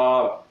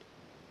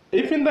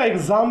 If in the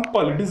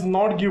example it is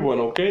not given,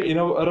 okay, in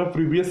our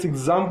previous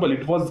example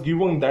it was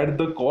given that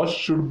the cost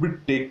should be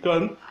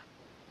taken,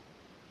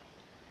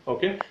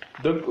 okay,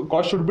 the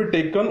cost should be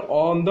taken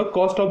on the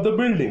cost of the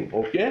building,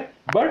 okay.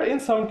 But in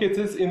some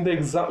cases, in the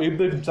exam, if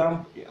the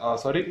exam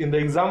in the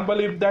example,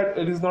 if that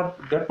it is not,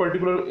 that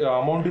particular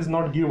amount is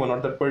not given, or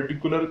that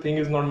particular thing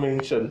is not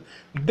mentioned,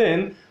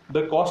 then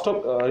the cost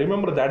of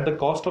remember that the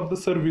cost of the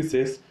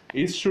services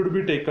is should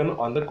be taken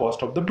on the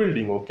cost of the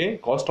building, okay.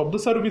 Cost of the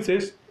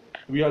services,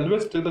 we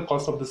always take the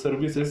cost of the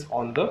services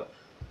on the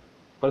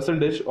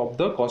percentage of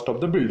the cost of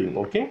the building,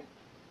 okay.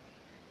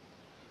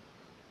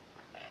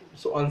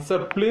 So answer,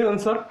 please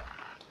answer.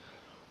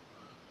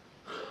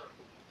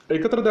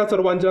 एकत्र द्या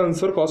सर्वांचे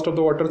answer. Cost of the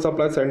water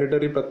supply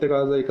sanitary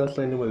प्रत्येकाचा एकाच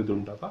लाईनीमध्ये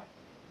देऊन टाका.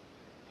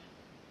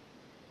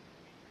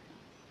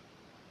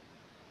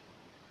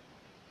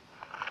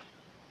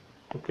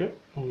 Okay,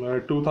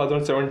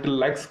 2070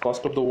 lakhs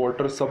cost of the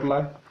water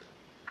supply.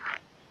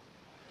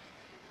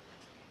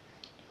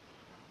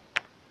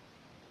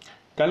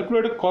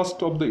 Calculate the cost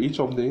of the each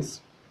of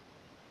these.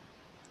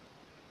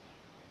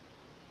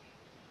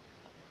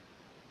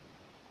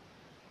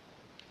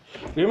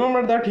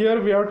 Remember that here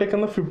we have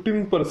taken the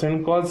 15%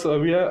 because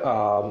we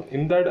are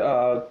in that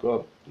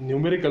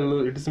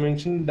numerical it is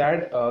mentioned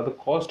that the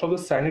cost of the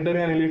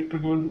sanitary and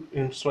electrical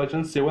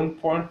installation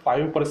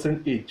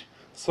 7.5% each.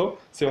 So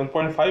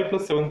 7.5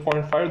 plus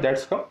 7.5,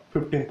 that's come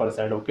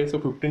 15%. Okay, so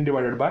 15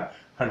 divided by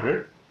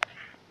 100.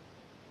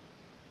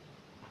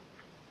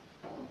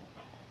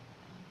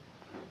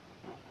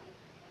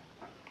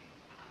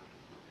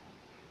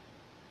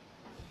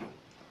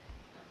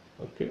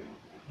 Okay.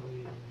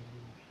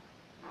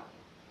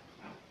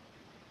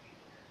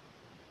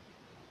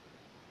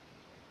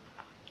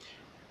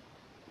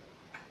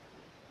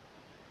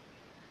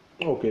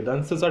 Okay, the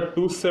answers are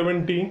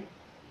 270,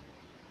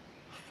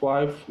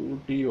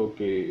 540.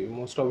 Okay,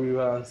 most of you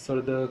have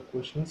answered the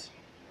questions.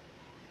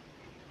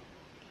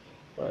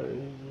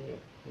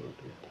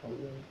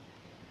 540,000.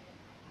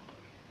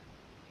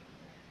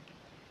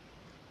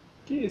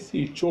 सी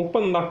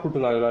 54 लाख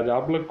कुठून आले राजा?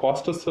 आपलं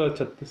कॉस्टच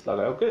 36 लाख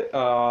आहे. Okay,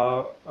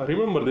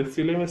 remember this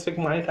silly mistake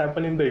might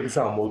happen in the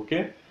exam.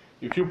 Okay,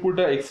 if you put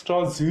an extra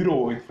zero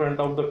in front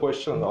of the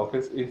question,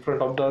 okay, in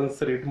front of the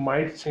answer, it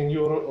might change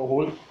your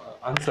whole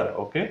answer.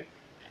 Okay,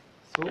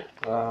 so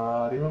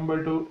remember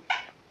to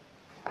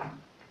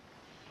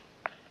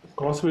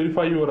cross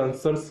verify your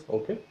answers.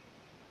 Okay,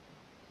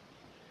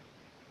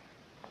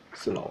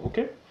 so now,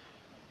 okay,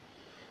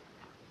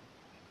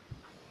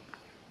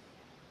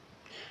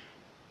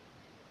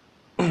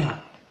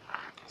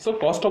 so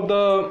cost of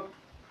the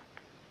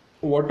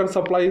water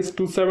supply is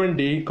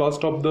 270,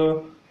 cost of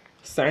the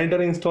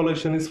sanitary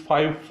installation is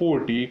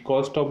 540,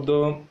 cost of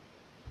the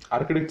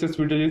architecture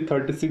suite is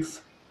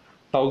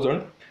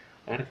 36,000,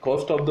 and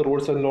cost of the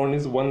roads and lawn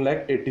is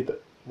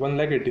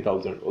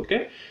 1,80,000.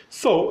 Okay,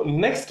 so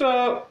next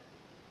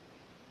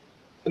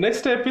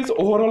step is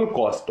overall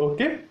cost.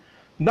 Okay,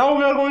 now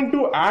we are going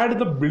to add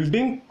the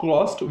building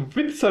cost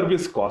with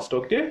service cost.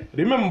 Okay,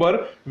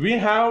 remember we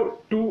have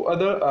two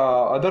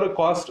other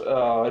cost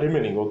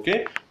remaining.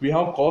 Okay, we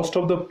have cost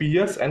of the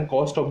PS and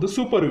cost of the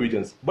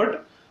supervisions,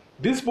 but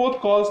these both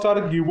costs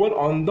are given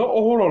on the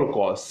overall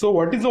cost. So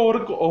what is our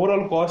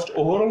overall cost?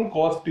 Overall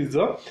cost is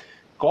a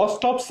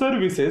cost of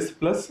services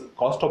plus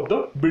cost of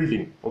the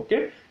building.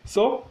 Okay,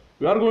 so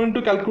we are going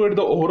to calculate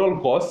the overall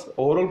cost.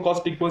 Overall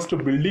cost equals to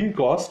building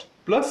cost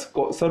plus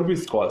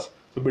service cost.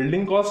 So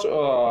building cost,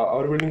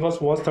 our building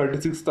cost was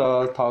 36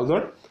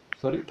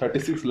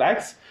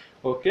 lakhs.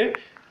 Okay,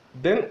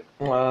 then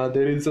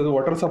there is a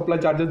water supply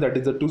charges, that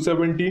is a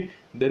 270,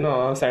 then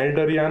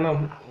sanitary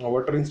and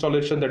water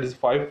installation, that is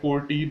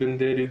 540, then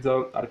there is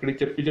a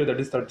architecture feature, that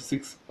is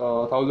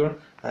 36,000,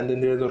 and then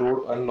there is a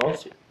road and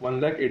loss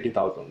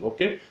 1,80,000.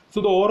 Okay,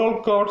 so the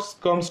overall cost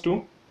comes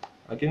to,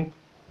 again,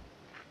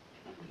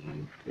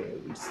 okay,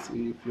 let's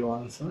see if you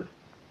answered.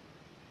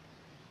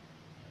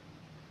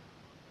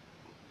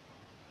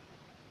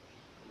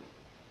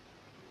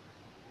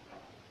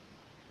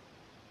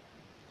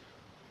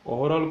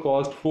 Overall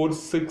cost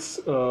 46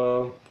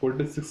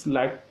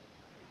 lakh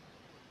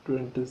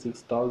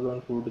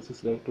 26,000,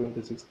 46 lakh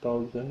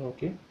 26,000.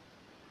 Okay,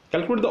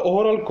 calculate the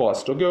overall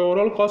cost. Okay,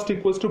 overall cost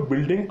equals to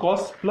building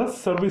cost plus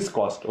service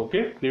cost.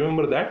 Okay,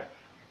 remember that.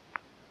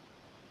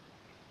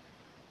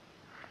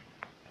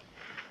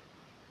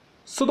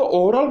 So the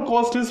overall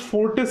cost is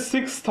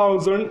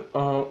 46,000.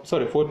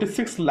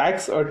 46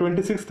 lakhs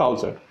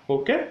 26,000.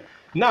 Okay.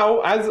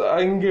 Now, as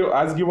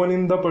given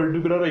in the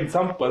particular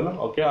example,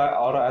 okay,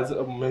 or as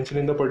mentioned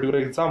in the particular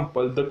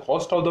example, the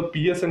cost of the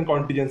PS and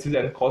contingencies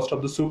and cost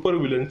of the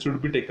supervillain should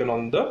be taken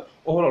on the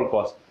overall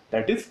cost.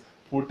 That is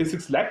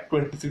 46 lakh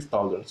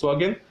 26,000. So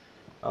again,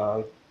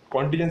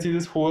 contingencies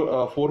is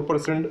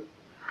 4%,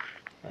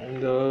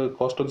 and the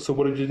cost of the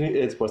supervision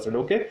is 8%.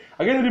 Okay,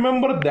 again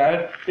remember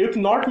that if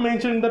not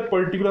mentioned in that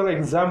particular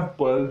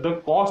example, the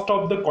cost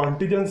of the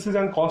contingencies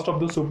and cost of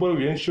the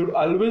supervision should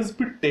always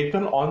be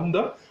taken on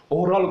the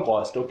overall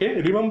cost.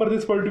 Okay, remember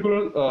this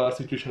particular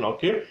situation.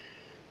 Okay,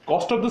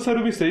 cost of the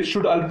services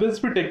should always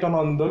be taken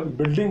on the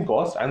building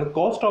cost, and the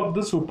cost of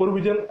the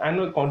supervision and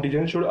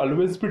contingent should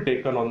always be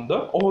taken on the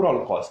overall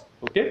cost.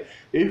 Okay,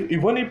 if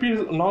even if it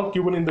is not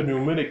given in the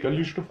numerical,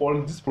 you should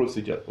follow this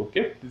procedure.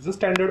 Okay, this is a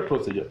standard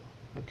procedure.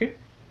 Okay.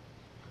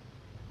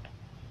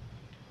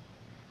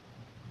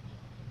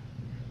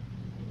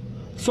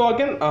 So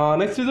again,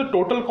 next is the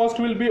total cost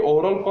will be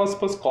overall cost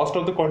plus cost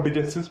of the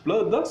contingencies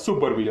plus the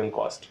supervision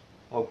cost.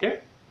 Okay.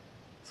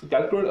 So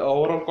calculate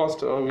overall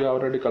cost. We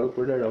already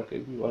calculated.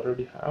 Okay, we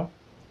already have.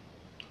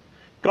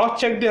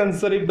 Cross check the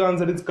answer. If the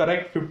answer is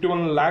correct,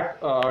 51 lakh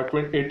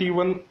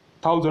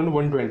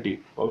 81,120.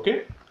 Okay.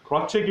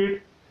 Cross check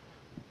it.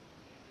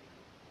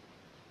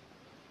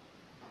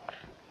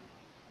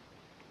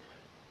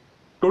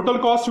 Total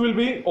cost will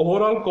be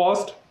overall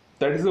cost.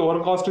 That is, the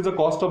overall cost is the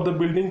cost of the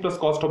building plus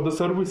cost of the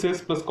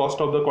services plus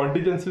cost of the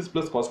contingencies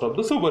plus cost of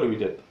the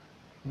supervision.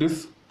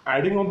 This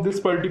adding of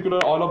this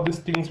particular, all of these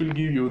things will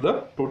give you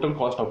the total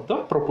cost of the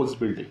proposed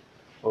building.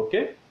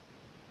 Okay.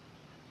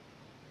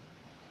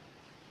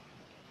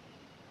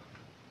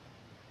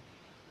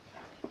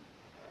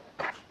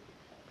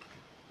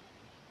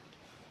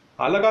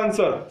 आला का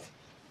answer?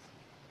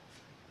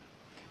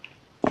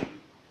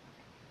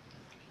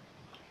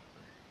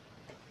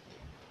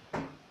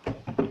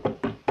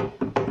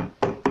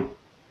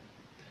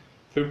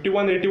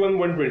 $51, $81,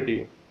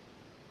 $120.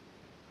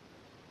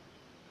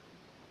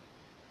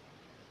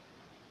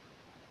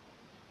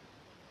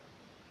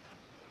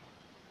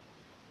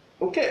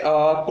 Okay.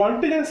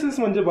 कॉन्टिजेन्सीज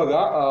म्हणजे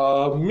बघा,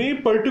 मी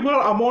particular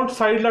amount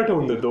साईडला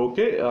ठेवून देतो.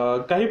 Okay.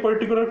 काही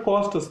particular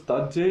cost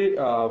असतात जे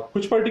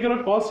कुछ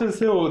पर्टिक्युलर कॉस्ट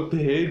ऐसे होते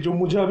हैं जो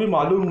मुझे अभी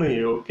मालूम नहीं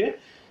है. Okay.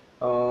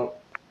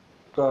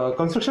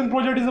 Construction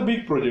project is a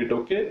big project.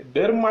 Okay.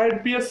 There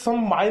might be a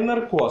some minor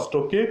cost.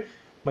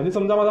 Okay. म्हणजे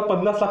समजा माझा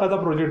 50 लाखाचा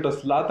प्रोजेक्ट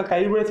असला तर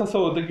काही वेळेस असं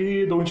होतं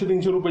की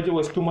 200-300 रुपयाची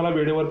वस्तू मला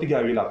वेळेवरती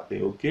घ्यावी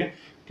लागते. ओके.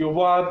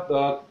 किंवा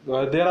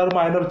there are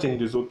minor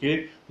changes. Okay.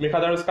 मी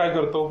एखाद्या वेळेस काय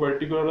करतो,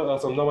 पर्टिक्युलर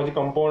समजा माझी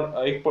कंपाऊंड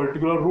एक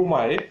पर्टिक्युलर रूम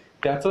आहे,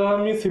 त्याचं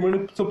मी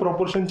सिमेंटचं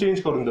प्रॉपोर्शन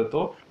चेंज करून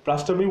देतो.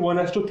 प्लास्टर मी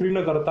 1:3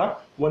 न करता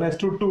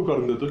 1:2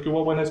 करून देतो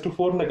किंवा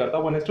 1:4 न करता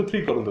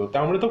 1:3 करून देतो.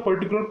 त्यामुळे तो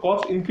पर्टिक्युलर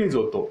कॉस्ट इन्क्रीज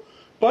होतो.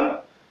 पण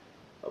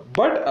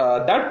but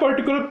that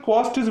particular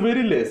cost is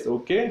very less.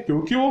 Okay,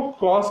 क्योंकि वो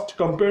cost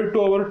compared to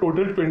our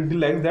total 20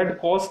 lakhs, that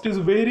cost is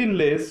very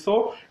less, so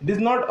it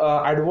is not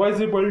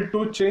advisable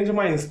to change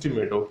my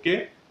estimate. Okay,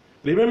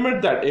 remember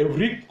that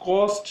every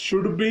cost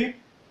should be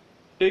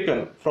taken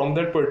from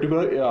that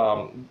particular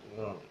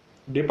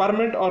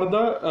department or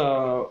the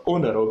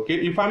owner. Okay,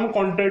 if I'm a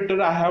contractor,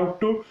 I have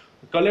to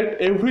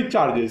collect every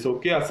charges.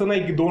 Okay, असं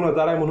नाही की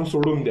 2,000 आहे म्हणून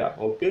सोडून द्या.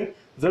 Okay.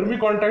 जर मी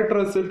contractor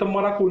असेल तर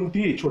मला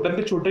कोणतीही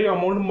छोट्यातली छोटी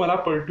अमाऊंट मला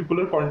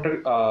पर्टिक्युलर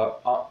कॉन्ट्रॅक्ट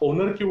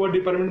ओनर किंवा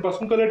डिपार्टमेंट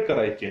पासून कलेक्ट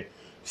करायचे.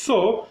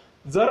 सो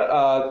जर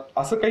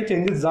असं काही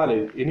चेंजेस झाले,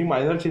 एनी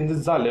मायनर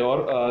चेंजेस झाले,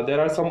 और there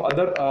are some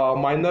other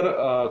minor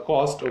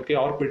cost. Okay.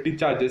 और पेटी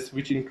charges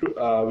which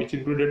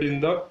included in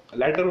the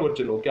latter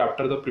version. Okay,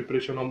 after the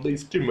preparation of the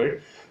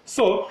estimate.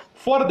 So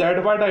for that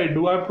what I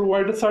do, I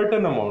provide a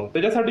certain amount.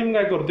 त्याच्यासाठी मी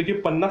काय करतो की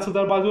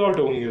 50,000 बाजूला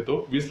ठेवून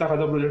घेतो. 20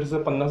 लाखाचा प्रोजेक्ट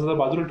असेल 50,000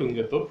 बाजूला ठेवून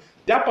घेतो.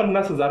 त्या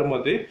 50,000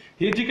 मध्ये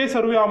हे जी काही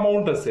सर्व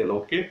अमाऊंट असेल,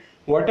 okay,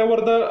 what ever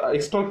the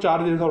extra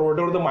charges और what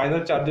ever the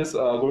minor charges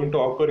going to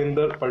occur in the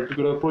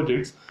particular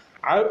projects,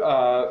 I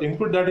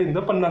include that in the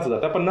 50,000.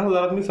 त्या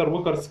 50,000 मी सर्व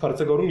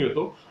खर्च करून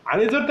घेतो.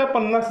 आणि जर त्या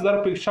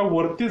 50,000 पेक्षा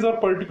वरती जर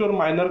पर्टिक्युलर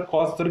मायनर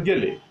कॉस्ट जर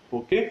गेले,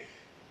 ओके,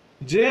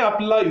 जे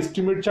आपला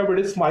एस्टिमेटच्या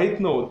वेळेस माहित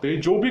नव्हते,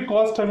 जो भी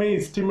कॉस्ट हमें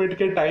एस्टिमेट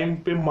के टाइम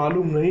पे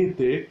मालूम नहीं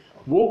थे,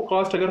 वो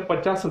कॉस्ट अगर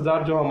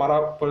 50,000 जो हमारा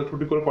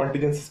पर्टिकुलर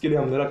कॉन्टिजेंसीज के लिए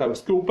हमने रखा है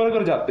उसके ऊपर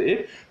अगर जाते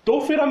तो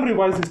फिर हम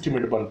रिवाइज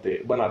एस्टिमेट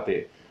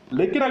बनाते.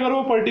 लेकिन अगर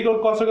वो पर्टिकुलर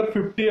कॉस्ट अगर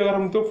 50, अगर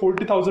हमको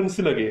 40,000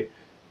 से लगे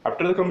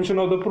after the completion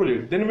of the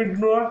project, then we do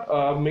not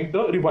make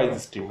the revised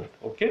estimate.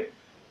 Okay.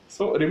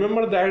 So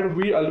remember that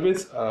we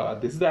always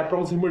this is the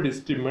approximate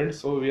estimate,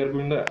 so we are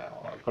going the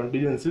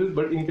contingencies,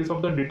 but in case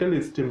of the detailed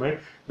estimate,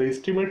 the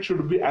estimate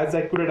should be as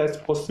accurate as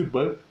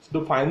possible. So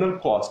the final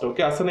cost,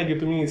 okay, असं नाही की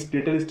तुम्ही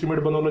detail estimate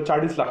बनवलं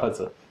 40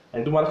 लाखाचं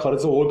आणि तुम्हाला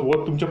खर्च होत होत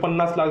तुमचे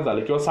 50 लाख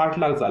झाले किंवा 60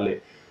 लाख झाले.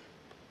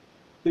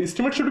 The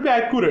estimate should be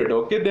accurate.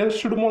 Okay, there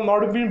should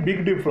not be big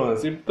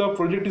difference. If the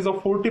project is of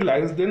 40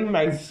 lakhs, then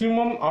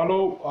maximum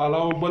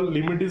allowable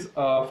limit is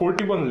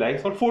 41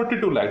 lakhs or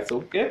 42 lakhs.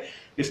 Okay,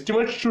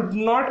 estimate should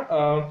not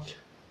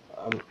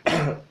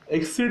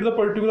exceed the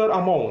particular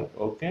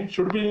amount. Okay,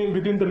 should be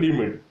within the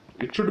limit.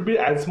 It should be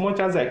as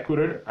much as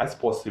accurate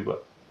as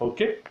possible.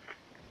 Okay,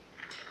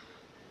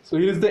 so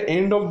here is the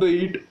end of the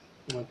it.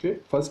 Okay.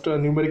 First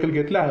numerical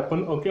घेतले आहे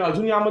आपण. Okay.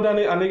 अजून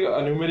यामध्ये अनेक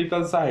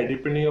numericals आहे.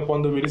 Depending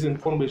upon the various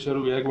information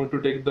we are going to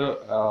take the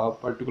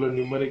particular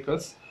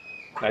numericals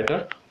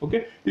later.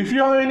 Okay. If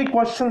you have any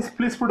questions,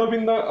 please put up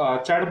in the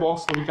chat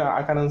box so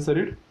I can answer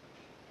it.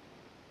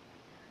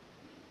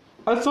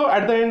 Also,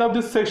 at the end of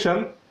this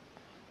section,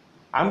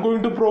 I'm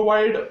going to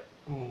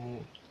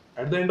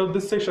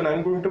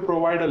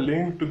provide a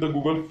link to the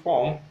Google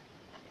form.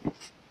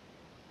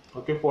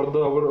 Okay, for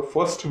our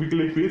first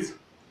weekly quiz.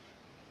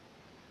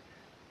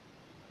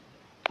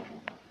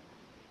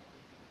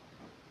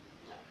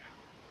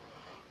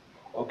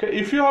 Okay,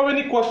 if you have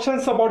any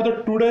questions about the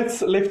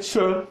today's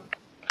lecture,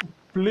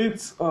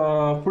 please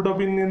put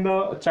up in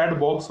the chat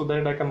box so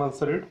that I can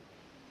answer it.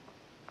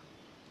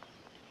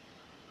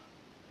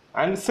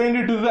 And send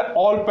it to the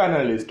all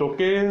panelists.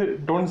 Okay,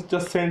 don't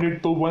just send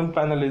it to one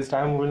panelist.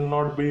 I will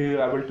not be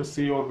able to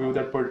see or view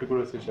that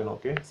particular session.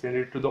 Okay, send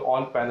it to the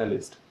all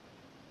panelists.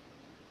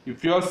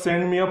 If you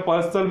send me a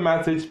personal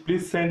message,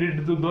 please send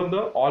it to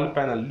the all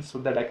panelists so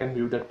that I can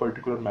view that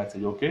particular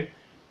message. Okay,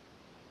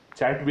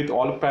 chat with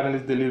all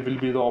panelists, there will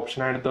be the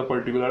option at the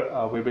particular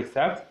WebEx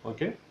app.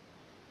 Okay,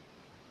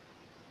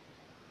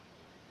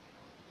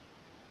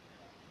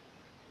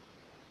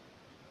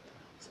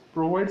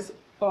 provides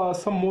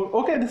some more.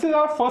 Okay, this is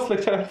our first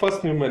lecture and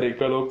first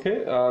numerical.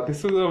 Okay,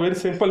 this is a very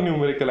simple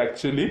numerical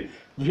actually.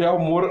 We have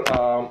more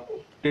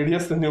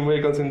tedious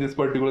numericals in this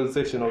particular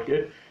session.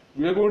 Okay,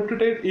 we are going to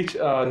take each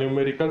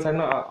numericals,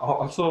 and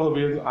also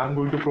I'm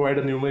going to provide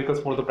a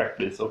numericals for the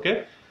practice.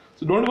 Okay,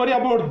 so don't worry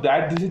about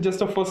that. This is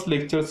just a first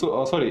lecture.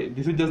 So sorry,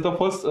 this is just the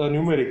first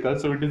numerical,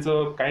 so it is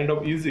a kind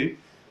of easy.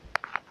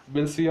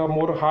 We'll see a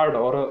more hard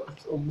or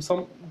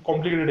some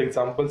complicated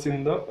examples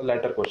in the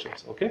later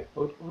questions, okay,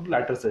 or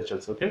later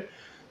sessions. Okay,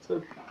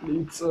 so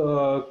please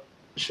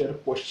share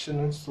question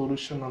and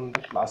solution on the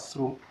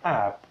classroom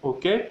app.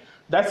 Okay,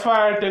 that's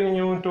why I'm telling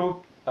you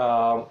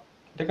to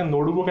take a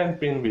notebook and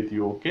pen with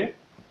you. Okay,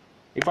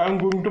 if I'm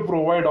going to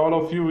provide all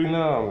of you in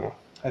a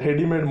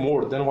ready-made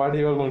mode, then what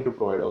you are going to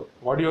provide? Okay?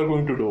 What you are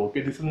going to do?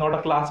 Okay, this is not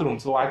a classroom,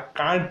 so I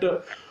can't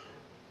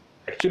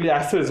actually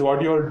assess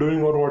what you are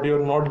doing or what you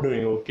are not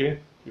doing. Okay,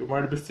 you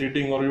might be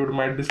sitting or you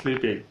might be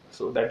sleeping,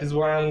 so that is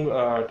why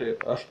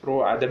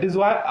that is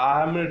why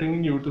I'm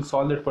telling you to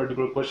solve that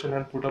particular question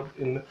and put up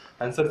in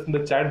answers in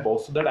the chat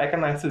box so that I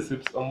can assess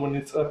if someone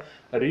is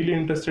really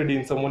interested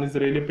in, someone is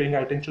really paying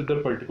attention to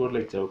the particular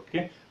lecture.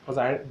 Okay, because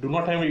I do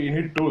not have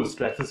any tools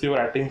to access your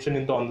attention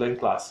in the online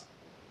class.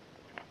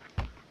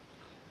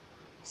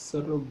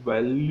 Sir,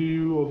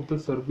 value of the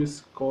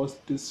service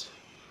cost is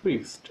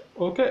fixed.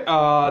 Okay,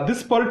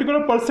 this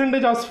particular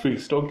percentage is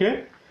fixed.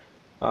 Okay,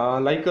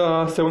 like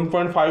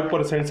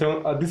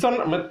 7.5%. This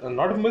one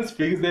not means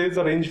fixed. There is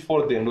a range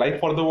for them. Like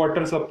for the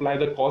water supply,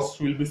 the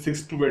cost will be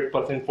 6 to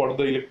 8%. For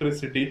the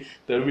electricity,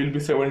 there will be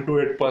 7 to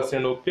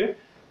 8%. Okay,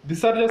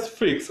 these are just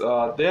fixed.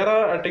 They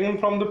are taken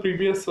from the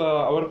previous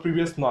our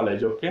previous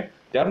knowledge. Okay,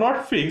 they are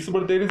not fixed,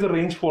 but there is a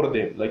range for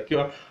them. Like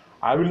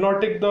I will not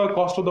take the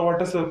cost of the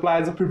water supply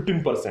as a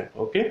 15%.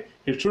 Okay,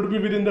 it should be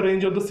within the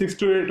range of the 6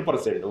 to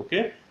 8%.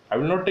 Okay, I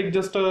will not take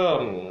just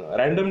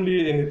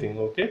randomly anything.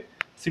 Okay,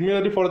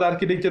 similarly for the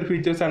architecture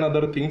features and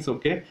other things.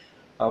 Okay,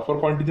 for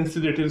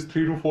contingencies it is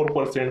 3 to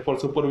 4%. For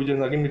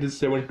supervision again it is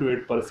 7 to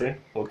 8%.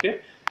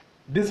 Okay,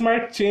 this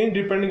might change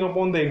depending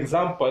upon the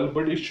example,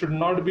 but it should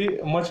not be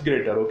much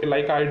greater. Okay,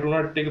 like I do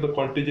not take the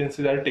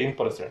contingencies at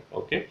 10%.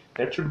 Okay,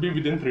 that should be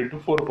within 3 to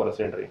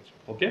 4% range.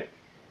 Okay,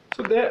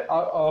 so there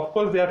of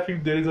course they are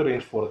fixed. There is a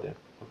range for them.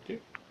 Okay,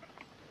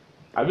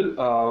 I will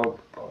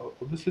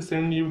obviously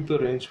send you the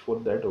range for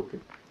that. Okay,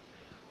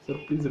 so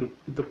please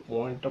repeat the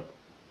point of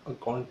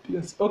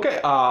contingency.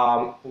 Okay,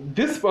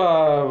 this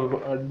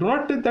do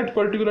not take that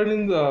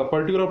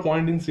particular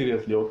point in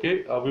seriously.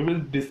 Okay, we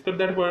will discuss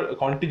that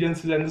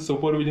contingencies and the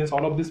supervisions,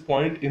 all of this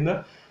point in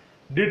the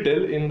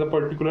detail in the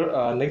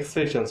particular next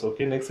sessions.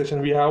 Okay, next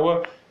session we have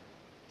a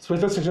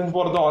special session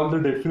for all the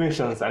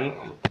definitions, and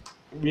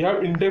we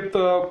have in-depth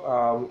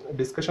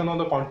discussion on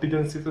the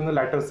contingencies in the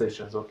later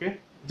sessions. Okay,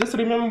 just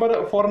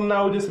remember for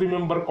now, just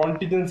remember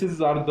contingencies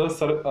are the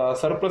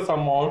surplus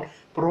amount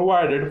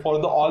provided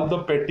for all the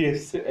petty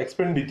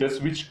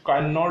expenditures which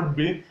cannot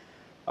be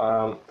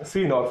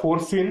seen or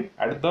foreseen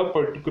at the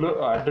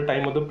particular at the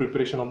time of the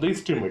preparation of the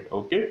estimate.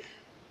 Okay,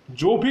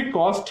 जो भी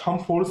cost हम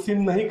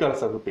foreseen नहीं कर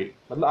सकते,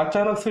 मतलब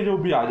अचानक से जो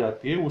भी आ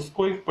जाती है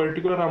उसको एक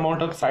पर्टिकुलर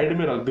अमाउंट आप साइड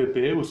में रख देते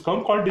हैं, उसको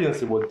हम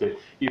कॉन्टिजेंसी बोलते हैं.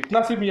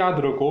 इतना सिर्फ याद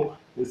रखो.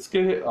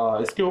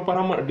 इसके ऊपर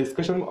हम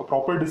डिस्कशन,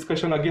 प्रॉपर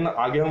डिस्कशन अगेन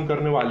आगे हम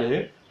करने वाले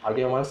हैं.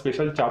 आगे हमारा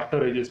स्पेशल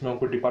चैप्टर है जिसमें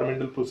हमको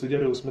डिपार्टमेंटल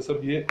प्रोसीजर है, उसमें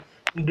सब ये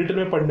डिटेल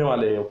में पढ़ने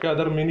वाले हैं. Okay,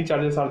 other many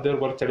charges are there,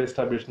 work charge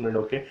establishment.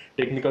 Okay,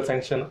 technical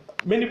sanction,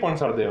 many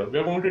points are there. We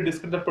are going to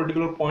discuss that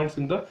particular points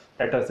in the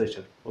letter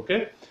session. Okay,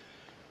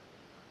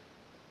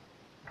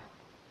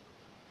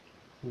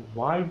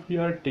 why we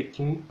are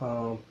taking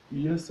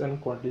PS and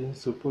contingent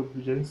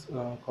supervisions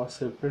cost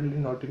separately,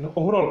 not in the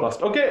overall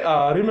cost. Okay,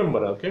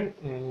 remember. Okay,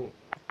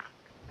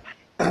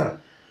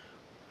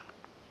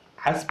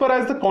 as far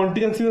as the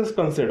contingency is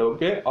concerned,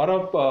 okay, or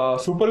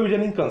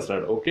supervision is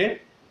concerned, okay,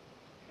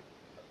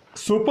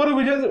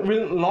 supervision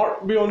will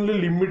not be only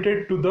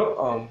limited to the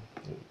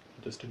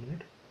just a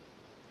minute.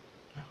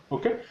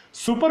 Okay,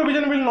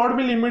 supervision will not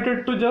be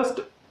limited to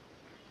just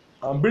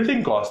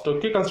building cost.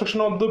 Okay,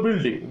 construction of the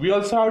building. We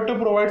also have to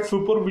provide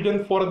supervision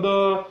for the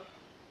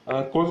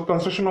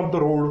construction of the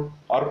road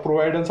or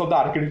providence of the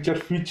architecture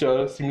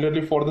feature,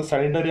 similarly for the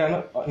sanitary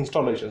and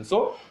installation. So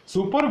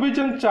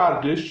supervision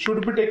charges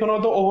should be taken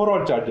on the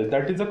overall charges,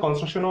 that is the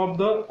construction of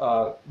the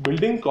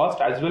building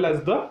cost as well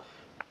as the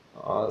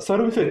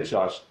services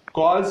charge,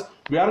 cause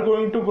we are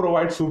going to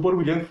provide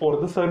supervision for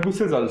the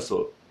services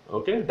also.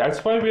 Okay,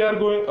 that's why we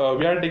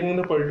are taking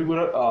the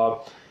particular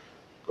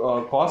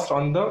cost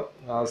on the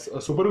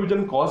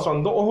supervision cost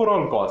on the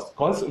overall cost,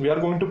 because we are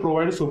going to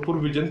provide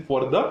supervision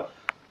for the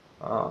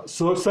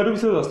so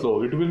services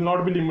also. It will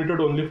not be limited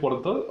only for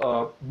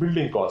the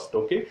building cost.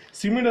 Okay,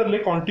 similarly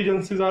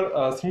contingencies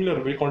are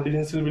similar way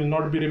contingencies will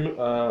not be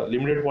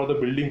limited for the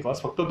building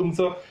cost. फक्त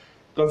तुमचं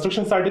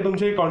construction साठी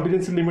तुमचे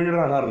contingency limited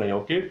राहणार नाही.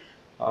 Okay,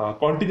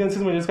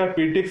 कॉन्टिजन्सीज म्हणजे काय,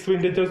 पेटी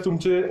expenditure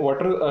तुमचे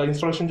वॉटर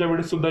इन्स्टॉलेशनच्या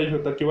वेळेस सुद्धा येऊ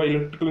शकतात किंवा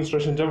इलेक्ट्रिकल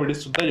इन्स्टॉलेशनच्या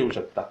वेळेस सुद्धा येऊ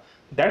शकतात.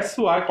 That's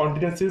why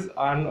contingencies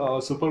and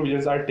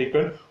supervisions are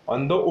taken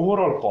on the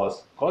overall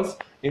cost, because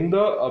in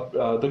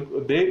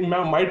they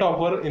might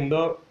offer in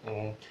the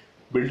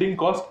building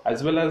cost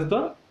as well as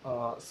the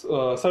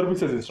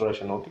services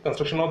installation. Okay,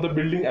 construction of the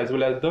building as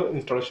well as the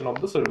installation of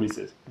the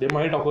services, they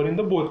might offer in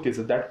the both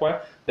cases.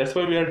 That's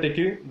why we are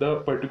taking the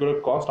particular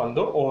cost on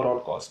the overall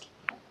cost.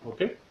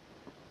 Okay,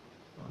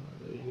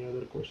 any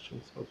other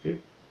questions? Okay,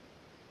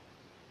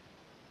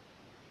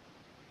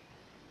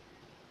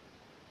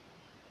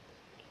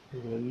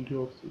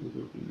 value of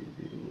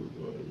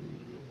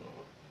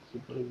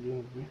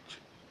supervision which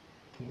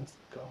things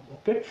come.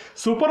 Okay,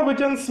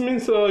 supervisions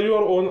means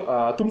your own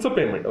तुमचं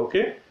payment.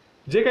 Okay,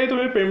 जे काही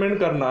तुम्ही payment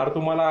करणार,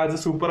 तुम्हाला as a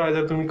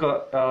supervisor तुम्ही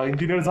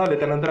engineer झाले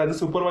त्यानंतर as a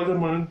supervisor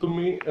म्हणून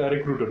तुम्ही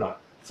रिक्रूट होणार.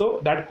 So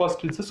that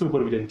cost is the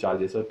supervision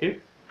charges. Okay,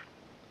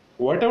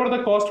 whatever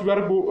the cost we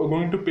are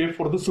going to pay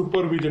for the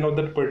supervision of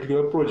that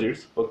particular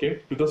projects, okay,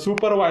 to the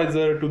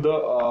supervisor, to the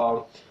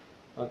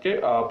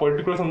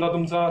particular समजा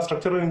तुमचा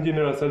structural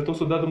engineer असेल, तो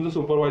सुद्धा तुमचा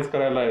supervise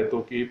करायला येतो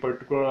की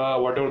particular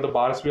what ever the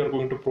bars we are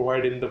going to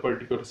provide in the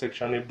particular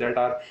section, if that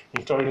are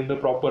installed in the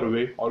proper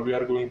way, और we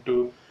are going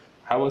to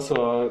have a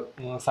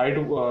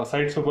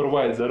site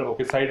supervisor,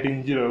 okay, site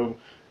engineer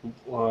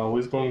who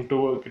is going to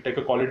take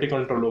a quality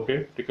control, okay,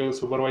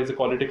 supervise the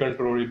quality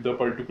control if the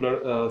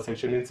particular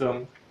section is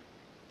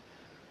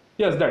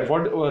yes, that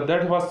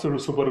was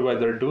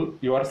supervisor do.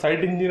 You are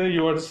site engineer,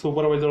 you are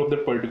supervisor of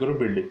that particular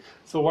building.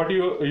 So what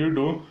you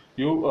do,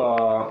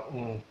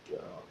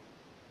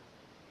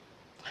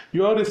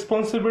 you are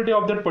responsibility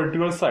of that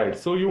particular site,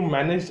 so you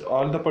manage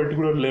all the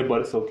particular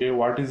labors. Okay,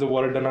 what is the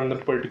work done on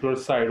that particular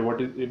site,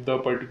 what is, if the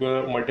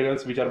particular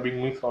materials which are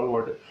being mixed, or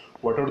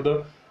whatever the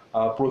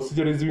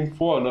procedure is being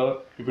followed,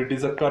 if it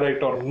is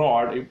correct or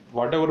not, if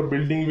whatever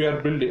building we are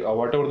building, or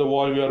whatever the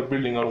wall we are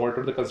building, or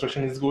whatever the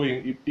construction is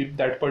going, if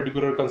that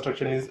particular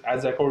construction is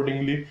as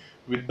accordingly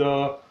with the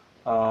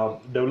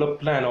develop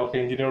plan of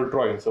engineer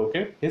drawings. Okay,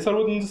 हे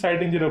सर्व तुमचं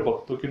site engineer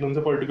बघतो की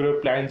तुमचं particular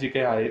plan जे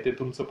काही आहे ते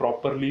तुमचं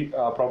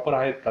proper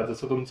आहेत का,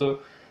 जसं तुमचं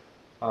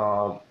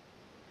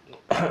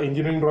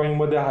इंजिनिअरिंग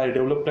ड्रॉइंगमध्ये आहे,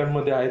 डेव्हलप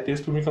प्लॅनमध्ये आहे,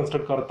 तेच तुम्ही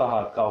कन्स्ट्रक्ट करत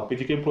आहात का, ओके,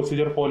 जी काही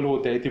प्रोसिजर फॉलो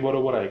होते आहे ती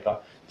बरोबर आहे का,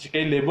 जे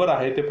काही लेबर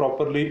आहे ते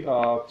प्रॉपरली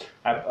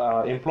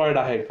एम्प्लॉयड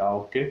आहे का.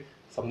 ओके,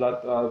 समजा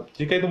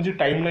जी काही तुमची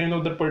time line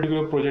of that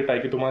particular project आहे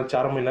की तुम्हाला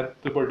 4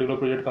 महिन्यात पर्टिक्युलर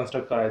प्रोजेक्ट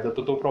कन्स्ट्रक्ट करायचा,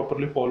 तर तो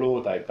प्रॉपरली फॉलो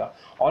होत आहे का.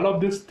 All of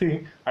this thing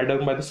are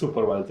done by the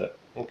supervisor.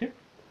 Okay,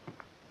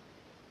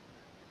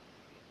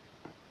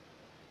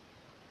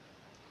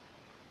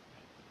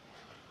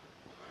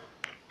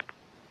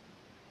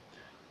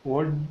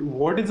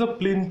 what is a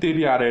plinth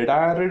area rate?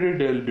 I already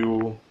told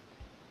you.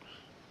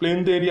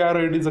 Plinth area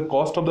rate is the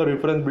cost of the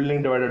reference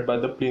building divided by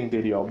the plinth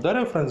area of the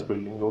reference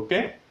building.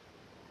 Okay,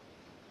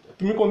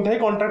 तुम्ही कोणत्याही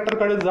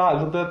कॉन्ट्रॅक्टरकडे जाल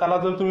तर त्याला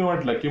जर तुम्ही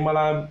म्हटलं की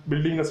मला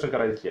बिल्डिंग कसं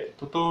करायची आहे,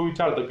 तर तो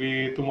विचारतो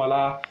की तुम्हाला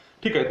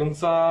ठीक आहे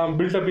तुमचा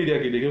बिल्टअप एरिया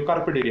किती किंवा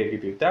कार्पेट एरिया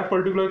किती, त्या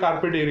पर्टिक्युलर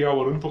कार्पेट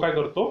एरियावरून तो काय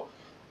करतो,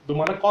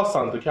 तुम्हाला कॉस्ट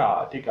सांगतो की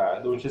हा ठीक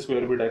आहे 200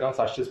 स्क्वेअर फीट आहे का,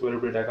 700 स्क्वेअर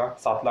फीट आहे का,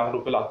 7 लाख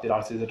रुपये लागतील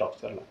RCC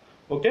स्ट्रक्चरला.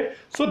 Okay,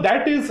 so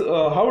that is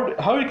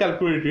how he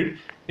calculated.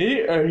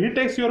 He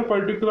takes your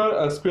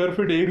particular square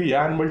feet area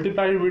and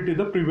multiply it with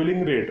the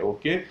prevailing rate.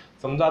 Okay,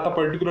 समजा आता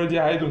पर्टिक्युलर जे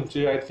आहे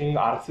तुमचे आय थिंक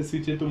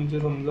आरसीसीचे तुमचे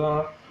समजा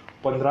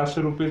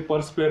 1500 रुपये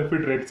पर स्क्वेअर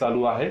फीट रेट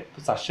चालू आहे,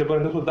 तर 700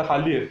 पर्यंत सुद्धा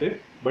खाली येते.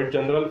 But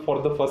general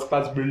for the first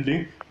class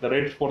building the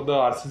rate for the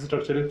RCC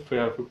structure is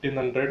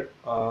 1500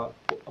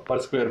 per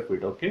square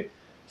feet. Okay,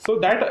 so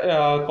that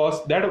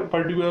that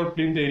particular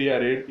plinth area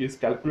rate is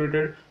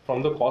calculated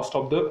from the cost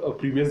of the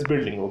previous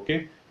building. Okay,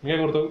 मी काय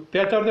करतो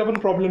त्याच्यावरती आपण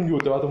problem घेऊ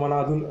तेव्हा तुम्हाला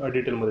अजून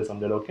डिटेलमध्ये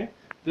समजेल. Okay,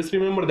 just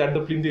remember that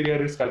the plinth area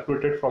is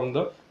calculated from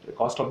the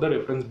cost of the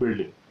reference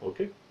building.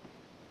 Okay,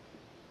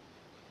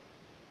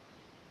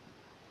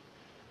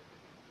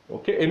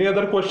 okay, any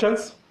other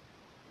questions?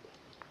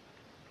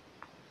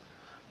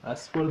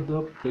 As per the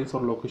place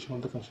or location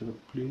of the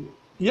construction,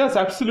 yes,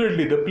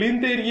 absolutely, the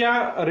plinth area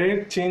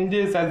rate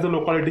changes as the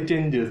locality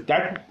changes.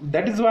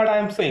 That is what I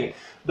am saying.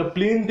 The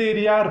plinth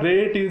area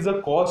rate is a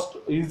cost,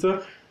 is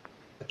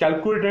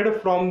calculated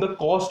from the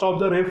cost of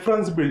the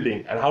reference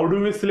building. And how do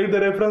we select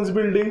the reference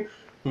building?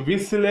 We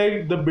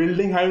select the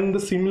building having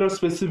the similar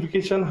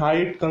specification,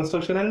 height,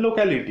 construction and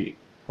locality.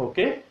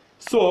 Okay,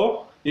 so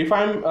if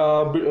I'm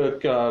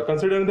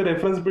considering the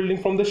reference building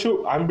from the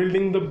Shiv, I'm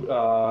building the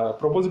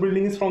proposed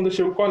building is from the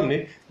Shiv colony,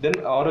 then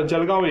or a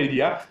Jalgaon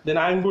area, then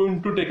I'm going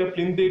to take a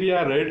plinth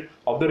area rate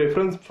of the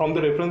reference from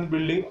the reference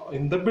building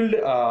in the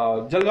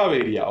Jalgaon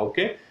area.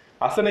 Okay,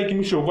 असं नाही की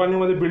मी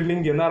शोकानीमध्ये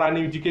building घेणार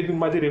आणि जी काही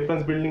माझी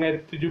reference building आहे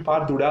ती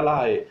फार धुड्याला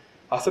आहे,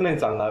 असं नाही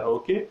चालणार.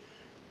 Okay,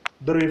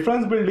 the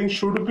reference building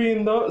should be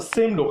in the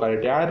same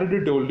locality. I already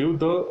told you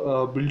the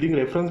building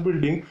reference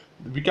building,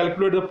 we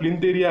calculate the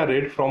plinth area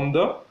rate from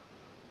the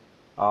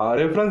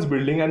reference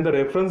building, and the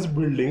reference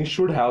building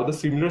should have the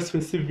similar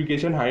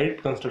specification,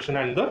 height, construction,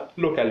 and the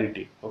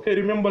locality. Okay,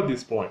 remember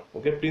this point.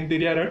 Okay, plinth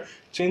area rate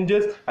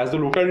changes as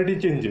the locality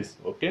changes.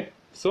 Okay,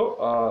 so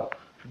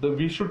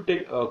we should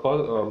take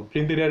cause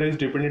plinth area rate is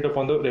dependent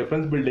upon the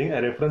reference building,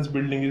 and reference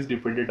building is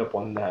dependent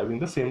upon having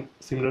the same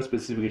similar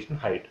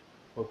specification, height.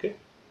 Okay.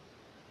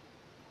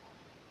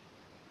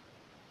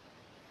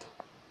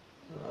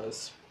 Yes.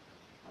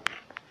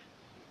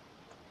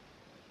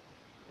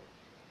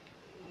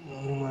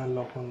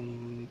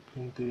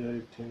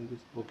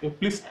 Okay,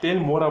 please tell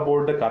more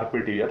about the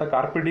carpet area. आता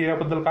carpet area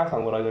बद्दल काय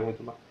सांगू राजा मी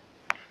तुला.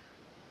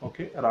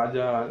 Okay,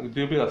 राजा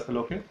द्वीपी असतील.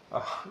 Okay,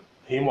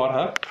 him और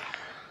हर.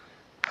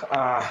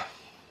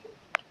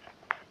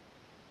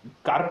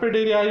 Carpet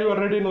area, you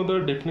already know the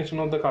definition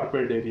of the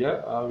carpet area.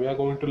 We are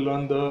going to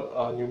learn the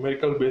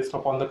numerical based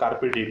upon the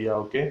carpet area.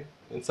 Okay,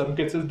 in some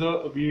cases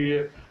we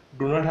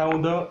do not have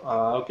the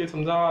okay,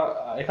 समजा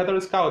एखाद्या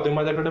वेळेस काय होतं,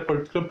 माझ्याकडे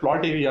particular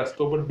plot area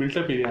असतो but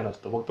built up area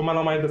नसतो. फक्त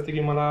मला माहित असते की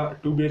मला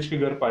 2 BHK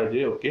घर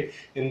पाहिजे. Okay,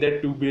 in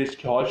that 2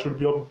 BHK hall should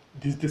be of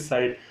this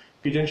side,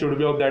 kitchen should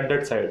be of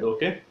that side.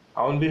 Okay,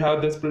 I only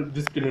have this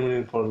preliminary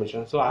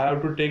information, so I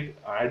have to take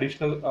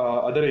additional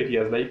other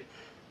areas like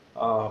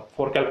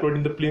for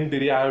calculating the plinth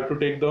area I have to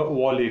take the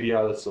wall area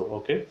also.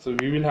 Okay, so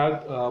we will have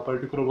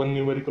particular one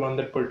numerical on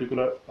that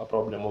particular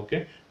problem.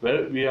 Okay, where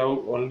we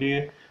have only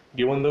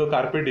given the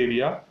carpet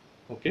area.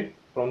 Okay,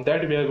 from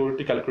that we are going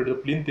to calculate the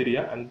plinth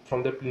area, and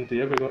from the plinth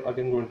area we are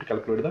again going to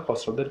calculate the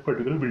cost of that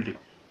particular building.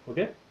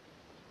 Okay,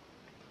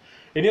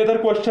 any other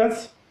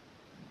questions?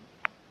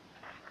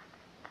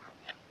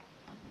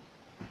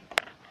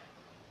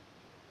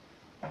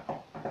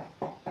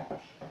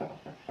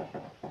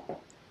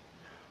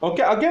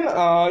 Okay, again,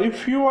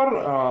 if you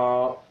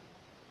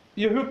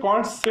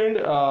can't send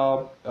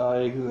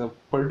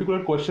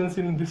particular questions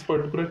in this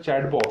particular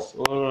chat box,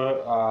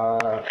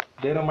 or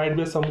there might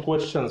be some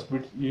questions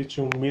which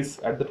you miss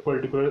at that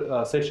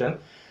particular session,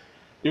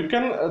 you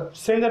can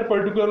send that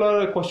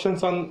particular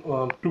questions on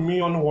to me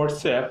on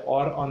WhatsApp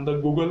or on the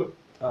Google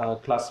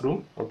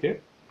Classroom. Okay,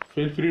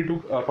 feel free to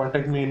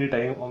contact me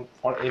anytime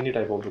for any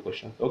type of the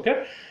questions. Okay.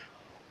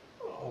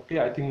 Okay,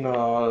 I think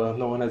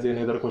no one has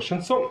any other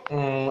questions. So,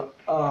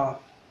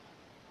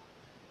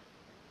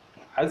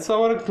 as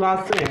our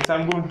class ends,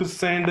 I'm going to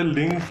send a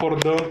link for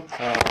the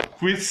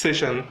quiz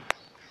session.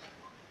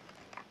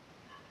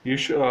 You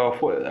should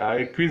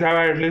quiz have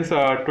at least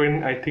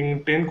 20, I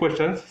think 10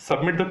 questions.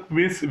 Submit the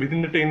quiz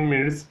within the 10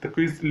 minutes. The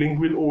quiz link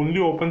will only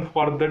open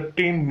for the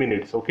 10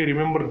 minutes. Okay,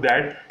 remember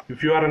that.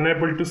 If you are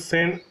unable to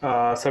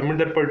submit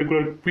that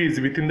particular quiz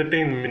within the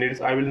 10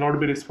 minutes, I will not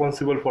be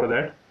responsible for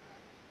that.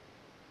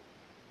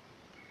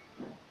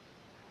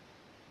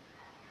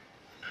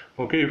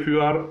 Okay, if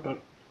you are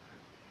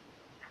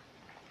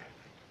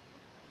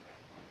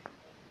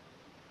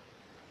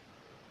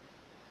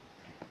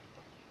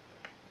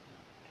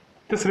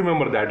just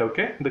remember that.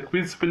 Okay, the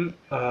quiz will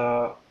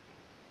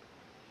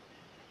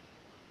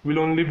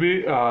only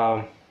be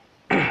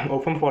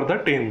open for the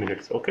 10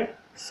 minutes. Okay,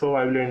 so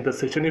I will end the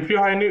session. If you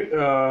have any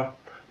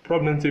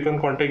problems, you can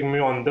contact me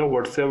on the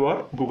WhatsApp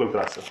or Google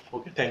Classroom.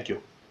 Okay, thank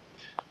you.